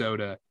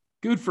Minnesota,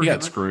 good for him.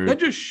 Screwed. That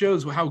just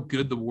shows how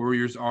good the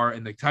Warriors are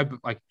and the type of,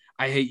 like,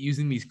 I hate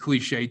using these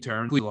cliche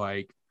terms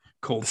like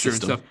culture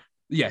and stuff.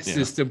 Yeah,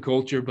 system,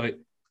 culture. But,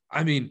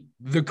 I mean,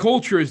 the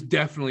culture is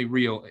definitely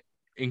real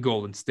in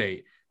Golden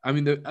State. I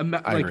mean,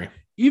 I agree.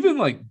 Even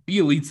like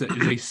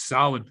Bielitsa is a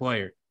solid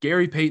player.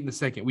 Gary Payton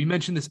II. We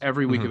mention this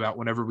every week about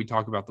whenever we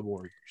talk about the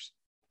Warriors.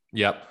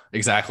 Yep,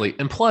 exactly.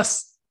 And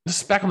plus,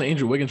 just back on the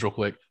Andrew Wiggins real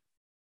quick,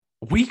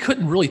 we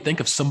couldn't really think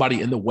of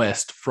somebody in the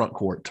West front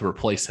court to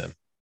replace him.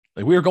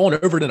 Like we were going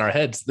over it in our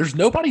heads. There's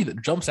nobody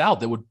that jumps out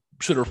that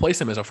should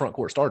replace him as a front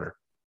court starter,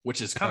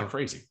 which is kind of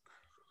crazy.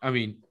 I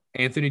mean,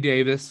 Anthony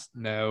Davis,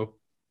 no.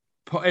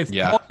 If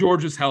Paul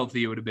George was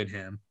healthy, it would have been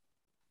him.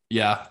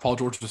 Yeah, Paul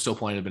George was still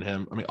playing. It would have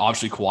been him. I mean,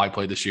 obviously Kawhi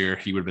played this year.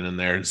 He would have been in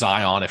there.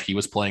 Zion, if he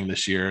was playing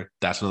this year,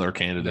 that's another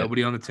candidate.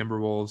 Nobody on the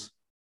Timberwolves.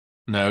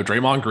 No,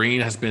 Draymond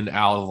Green has been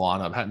out of the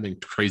lineup. Hadn't been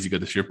crazy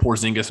good this year.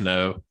 Porzingis,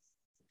 no.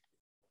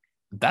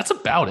 That's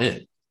about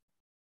it,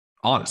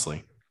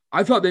 honestly.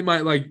 I thought they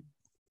might like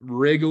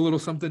rig a little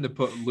something to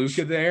put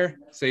Luka there.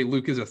 Say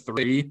Luka's a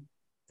 3.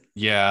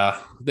 Yeah,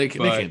 they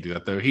can't do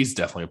that though. He's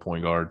definitely a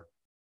point guard.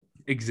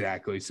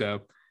 Exactly.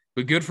 So,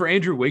 but good for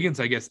Andrew Wiggins,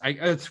 I guess.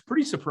 It's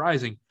pretty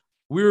surprising.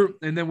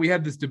 And then we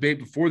had this debate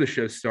before the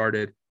show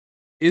started.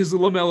 Is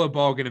LaMelo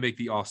Ball going to make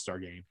the All-Star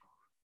game?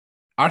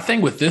 Our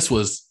thing with this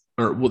was,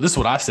 this is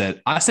what I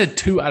said. I said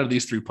 2 out of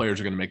these 3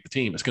 players are going to make the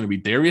team. It's going to be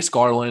Darius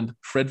Garland,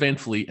 Fred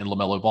VanVleet, and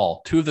LaMelo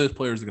Ball. 2 of those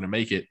players are going to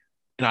make it.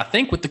 And I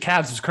think with the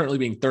Cavs is currently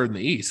being 3rd in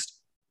the East,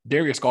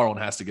 Darius Garland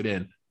has to get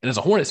in. And as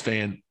a Hornets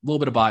fan, a little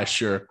bit of bias,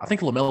 sure. I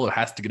think LaMelo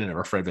has to get in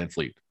over Fred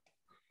VanVleet.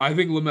 I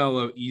think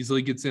LaMelo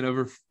easily gets in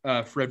over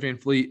Fred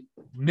VanVleet.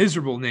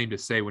 Miserable name to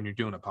say when you're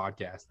doing a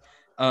podcast.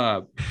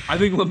 I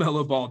think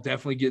LaMelo Ball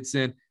definitely gets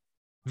in.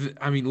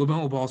 I mean,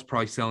 LaMelo Ball is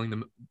probably selling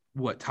them,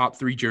 top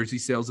 3 jersey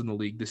sales in the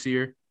league this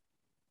year?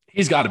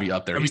 He's got to be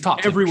up there. He's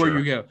top 10 everywhere sure.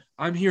 you go.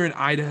 I'm here in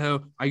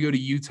Idaho. I go to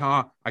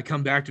Utah. I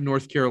come back to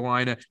North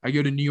Carolina. I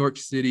go to New York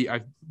City.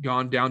 I've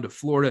gone down to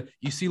Florida.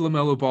 You see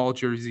LaMelo Ball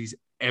jerseys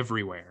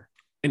everywhere.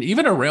 And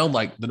even around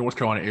like the North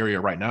Carolina area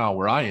right now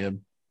where I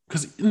am,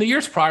 because in the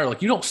years prior,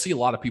 like you don't see a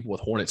lot of people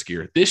with Hornets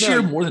gear. This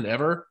year, more than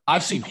ever,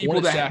 I've seen people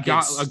Hornets that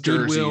jackets, got a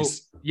Goodwill.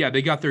 jerseys. Yeah,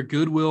 they got their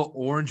Goodwill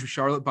orange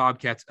Charlotte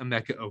Bobcats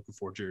Emeka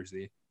Okafor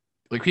jersey.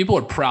 Like people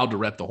are proud to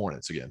rep the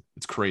Hornets again.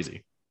 It's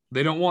crazy.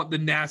 They don't want the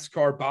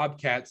NASCAR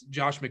Bobcats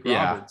Josh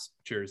McRoberts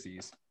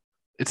jerseys.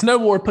 It's no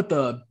more put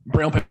the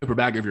brown paper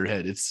bag over your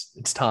head. It's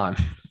time.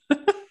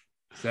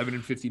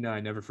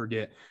 7-59, never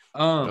forget.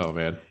 Oh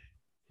man.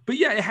 But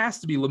yeah, it has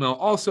to be LaMelo.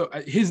 Also,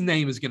 his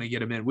name is going to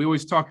get him in. We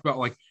always talk about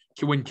like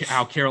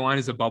how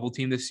Carolina's a bubble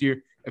team this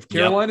year. If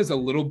Carolina's a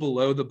little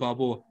below the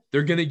bubble,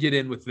 they're going to get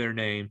in with their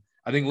name.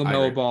 I think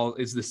LaMelo Ball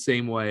is the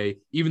same way,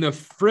 even though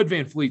Fred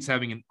VanVleet's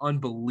having an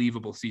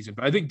unbelievable season.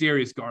 But I think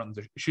Darius Garland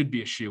should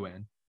be a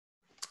shoe-in.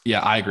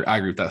 Yeah, I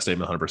agree with that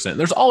statement 100%.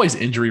 There's always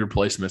injury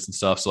replacements and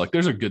stuff. So like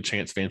there's a good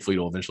chance VanVleet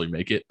will eventually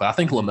make it. But I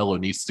think LaMelo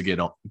needs to get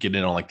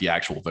in on like the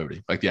actual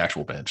voting, like the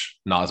actual bench,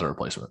 not as a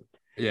replacement.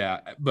 Yeah,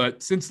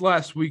 but since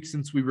last week,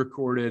 since we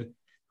recorded,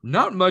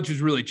 not much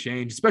has really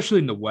changed, especially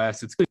in the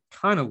West. It's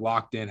kind of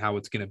locked in how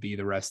it's going to be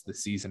the rest of the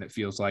season, it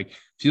feels like.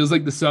 Feels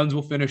like the Suns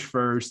will finish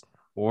first,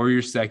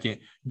 Warriors second.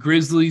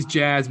 Grizzlies,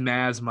 Jazz,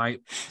 Mavs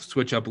might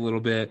switch up a little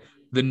bit.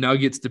 The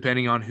Nuggets,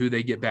 depending on who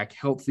they get back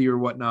healthy or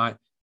whatnot.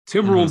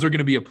 Timberwolves are going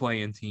to be a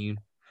play-in team.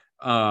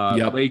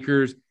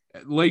 Lakers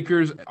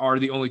are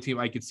the only team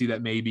I could see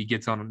that maybe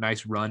gets on a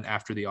nice run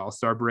after the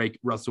All-Star break.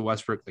 Russell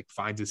Westbrook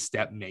finds his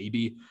step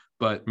maybe,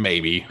 but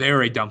maybe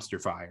they're a dumpster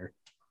fire.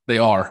 They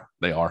are.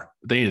 They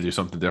need to do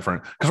something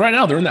different because right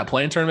now they're in that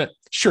play-in tournament.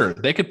 Sure,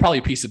 they could probably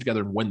piece it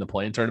together and win the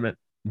play-in tournament.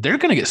 They're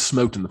going to get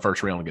smoked in the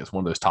first round against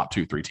one of those top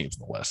 2-3 teams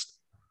in the West.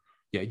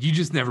 Yeah, you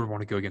just never want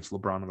to go against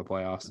LeBron in the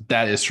playoffs.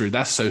 That is true.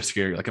 That's so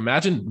scary. Like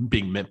imagine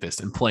being Memphis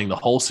and playing the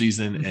whole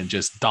season and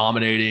just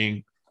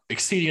dominating,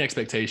 exceeding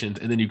expectations,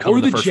 and then you come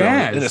to the first Jazz.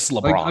 round and it's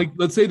LeBron. Like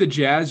let's say the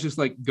Jazz just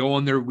go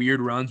on their weird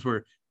runs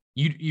where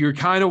you're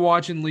kind of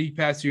watching League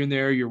Pass here and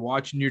there. You're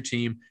watching your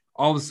team.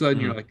 All of a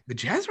sudden, you're like, the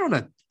Jazz are on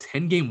a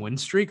 10-game win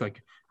streak.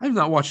 Like I have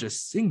not watched a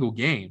single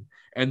game,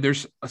 and they're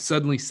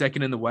suddenly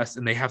second in the West,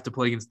 and they have to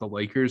play against the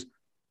Lakers.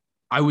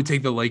 I would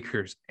take the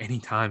Lakers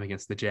anytime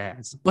against the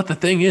Jazz. But the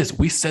thing is,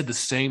 we said the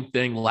same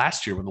thing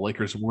last year when the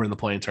Lakers were in the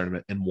play-in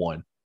tournament and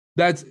won.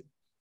 And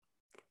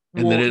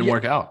then it didn't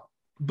work out.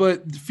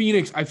 But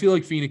Phoenix, I feel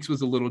like Phoenix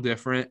was a little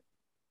different.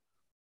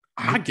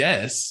 I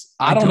guess.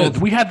 I don't know.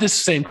 We had this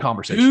same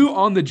conversation. Who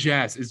on the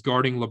Jazz is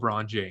guarding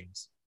LeBron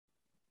James?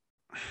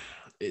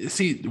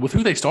 See, with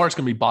who they start, it's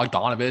going to be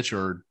Bogdanovich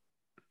or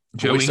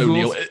Joe Royce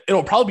Ingles? O'Neal.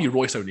 It'll probably be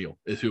Royce O'Neal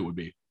is who it would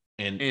be.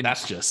 And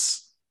that's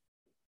just,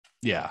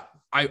 yeah.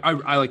 I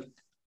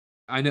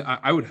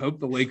would hope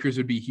the Lakers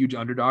would be a huge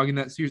underdog in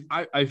that series.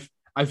 I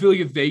feel like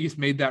if Vegas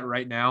made that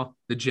right now,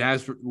 the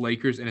Jazz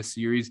Lakers in a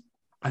series,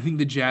 I think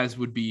the Jazz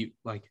would be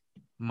like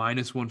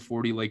minus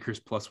 140, Lakers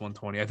plus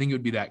 120. I think it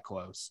would be that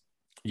close.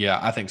 Yeah,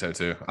 I think so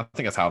too. I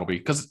think that's how it'll be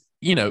because,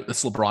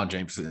 it's LeBron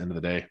James at the end of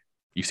the day.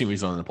 You've seen what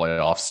he's done in the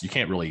playoffs. You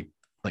can't really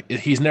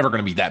he's never going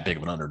to be that big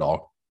of an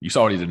underdog. You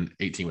saw what he did in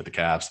 18 with the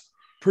Cavs.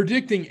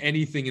 Predicting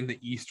anything in the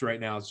East right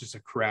now is just a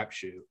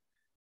crapshoot.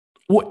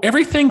 Well,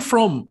 everything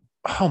from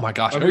from 1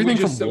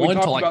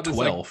 to like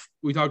 12.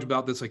 We talked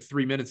about this like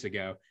 3 minutes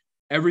ago.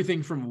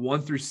 Everything from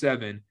 1 through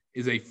 7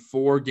 is a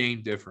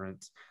 4-game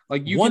difference.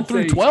 Like 1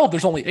 through 12,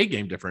 there's only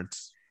 8-game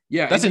difference.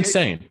 Yeah, that's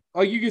insane.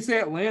 Like you could say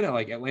Atlanta.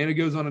 Like Atlanta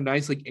goes on a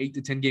nice 8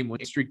 to 10 game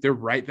win streak. They're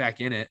right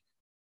back in it.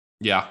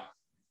 Yeah,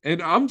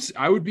 and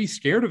I would be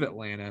scared of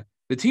Atlanta.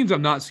 The teams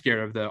I'm not scared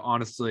of, though,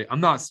 honestly,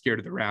 I'm not scared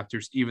of the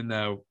Raptors, even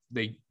though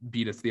they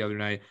beat us the other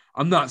night.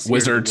 I'm not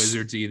scared of the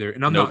Wizards either,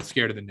 and I'm not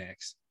scared of the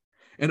Knicks.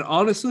 And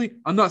honestly,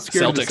 I'm not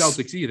scared of the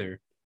Celtics either.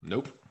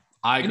 Nope.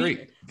 I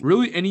agree.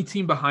 Really, any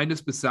team behind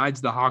us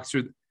besides the Hawks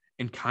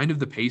and kind of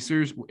the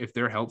Pacers, if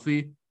they're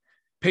healthy.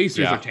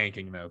 Pacers are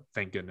tanking, though,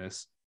 thank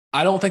goodness.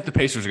 I don't think the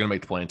Pacers are going to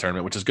make the play-in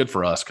tournament, which is good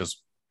for us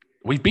because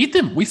we beat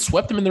them. We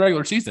swept them in the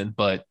regular season,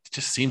 but it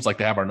just seems like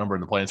they have our number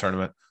in the play-in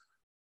tournament.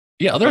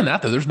 Yeah, other than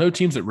that, though, there's no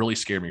teams that really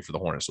scare me for the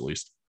Hornets, at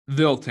least.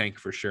 They'll tank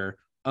for sure.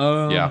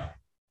 Yeah.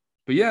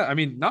 But yeah, I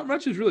mean, not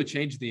much has really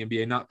changed in the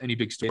NBA. Not any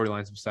big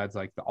storylines besides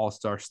like the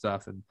All-Star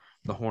stuff and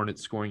the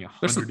Hornets scoring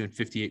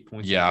 158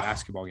 points in a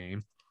basketball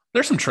game.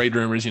 There's some trade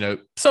rumors.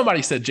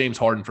 Somebody said James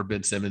Harden for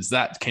Ben Simmons.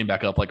 That came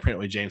back up. Like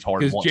apparently James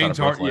Harden wants out of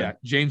Brooklyn.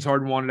 James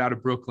Harden wanted out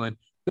of Brooklyn.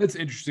 That's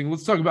interesting.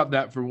 Let's talk about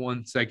that for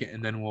 1 second,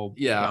 and then we'll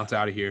bounce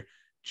out of here.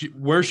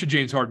 Where should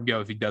James Harden go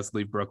if he does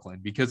leave Brooklyn?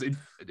 Because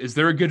is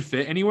there a good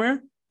fit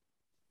anywhere?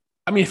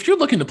 I mean, if you're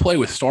looking to play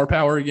with star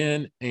power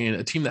again and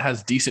a team that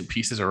has decent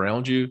pieces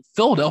around you,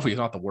 Philadelphia is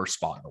not the worst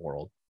spot in the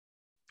world.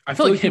 I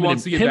feel like he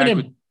wants to get back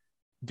with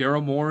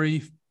Daryl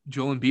Morey,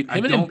 Joel Embiid.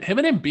 Him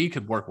and Embiid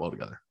could work well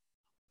together.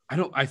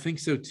 I think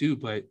so too,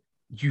 but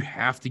you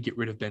have to get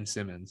rid of Ben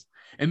Simmons.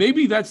 And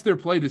maybe that's their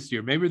play this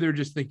year. Maybe they're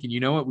just thinking, you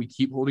know what? We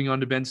keep holding on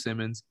to Ben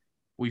Simmons.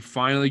 We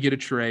finally get a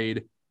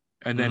trade,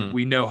 and then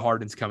we know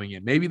Harden's coming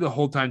in. Maybe the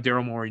whole time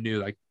Daryl Morey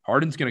knew, like,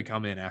 Harden's going to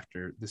come in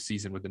after the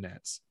season with the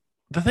Nets.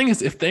 The thing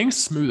is, if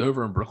things smooth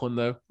over in Brooklyn,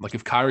 though, like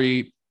if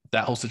Kyrie,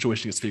 that whole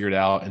situation gets figured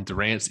out and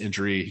Durant's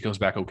injury, he comes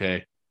back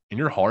okay, and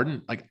you're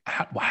Harden, like,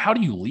 how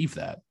do you leave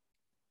that?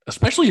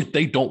 Especially if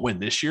they don't win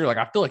this year. Like,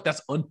 I feel like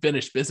that's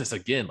unfinished business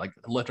again, like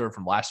left over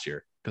from last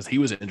year because he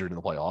was injured in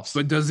the playoffs.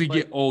 But does he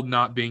get old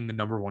not being the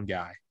number one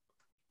guy?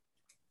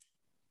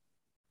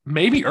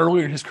 Maybe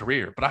earlier in his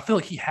career, but I feel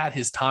like he had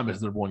his time as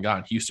the number one guy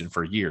in Houston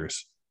for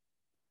years.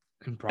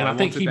 And I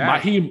think he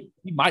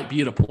might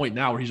be at a point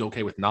now where he's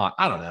okay with not.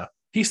 I don't know.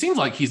 He seems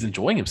like he's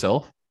enjoying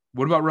himself.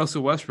 What about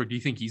Russell Westbrook? Do you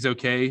think he's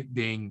okay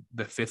being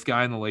the fifth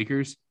guy in the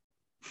Lakers?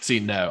 See,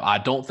 no, I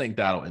don't think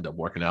that'll end up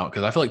working out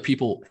because I feel like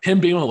him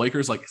being on the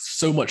Lakers, like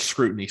so much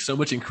scrutiny, so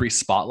much increased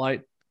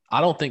spotlight. I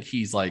don't think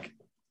he likes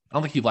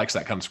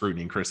that kind of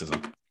scrutiny and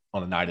criticism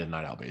on a night in,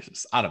 night out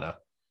basis. I don't know.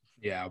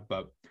 Yeah,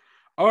 but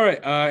all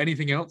right.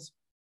 Anything else?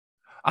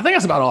 I think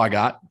that's about all I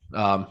got.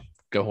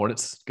 Go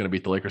Hornets. Going to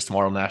beat the Lakers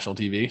tomorrow on national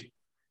TV.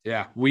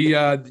 Yeah,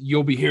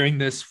 you'll be hearing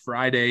this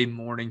Friday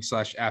morning /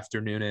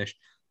 afternoonish.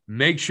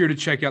 Make sure to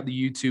check out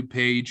the YouTube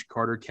page,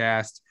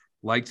 CarterCast.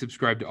 Like,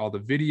 subscribe to all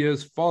the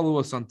videos. Follow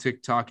us on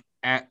TikTok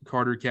at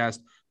CarterCast.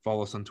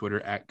 Follow us on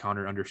Twitter at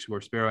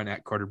Connor_Sparrow and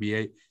at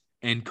CarterB8.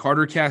 And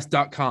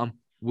CarterCast.com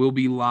will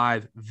be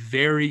live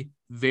very,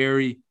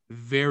 very,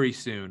 very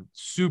soon.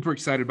 Super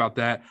excited about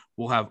that.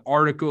 We'll have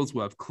articles.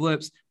 We'll have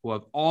clips. We'll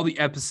have all the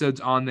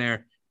episodes on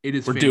there. It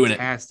is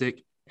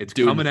fantastic. It's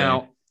coming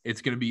out.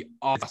 It's going to be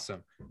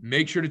awesome.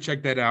 Make sure to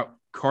check that out.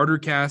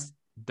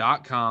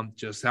 CarterCast.com,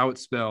 just how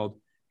it's spelled.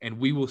 And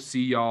we will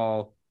see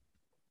y'all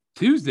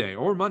Tuesday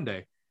or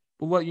Monday.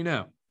 We'll let you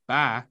know.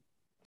 Bye.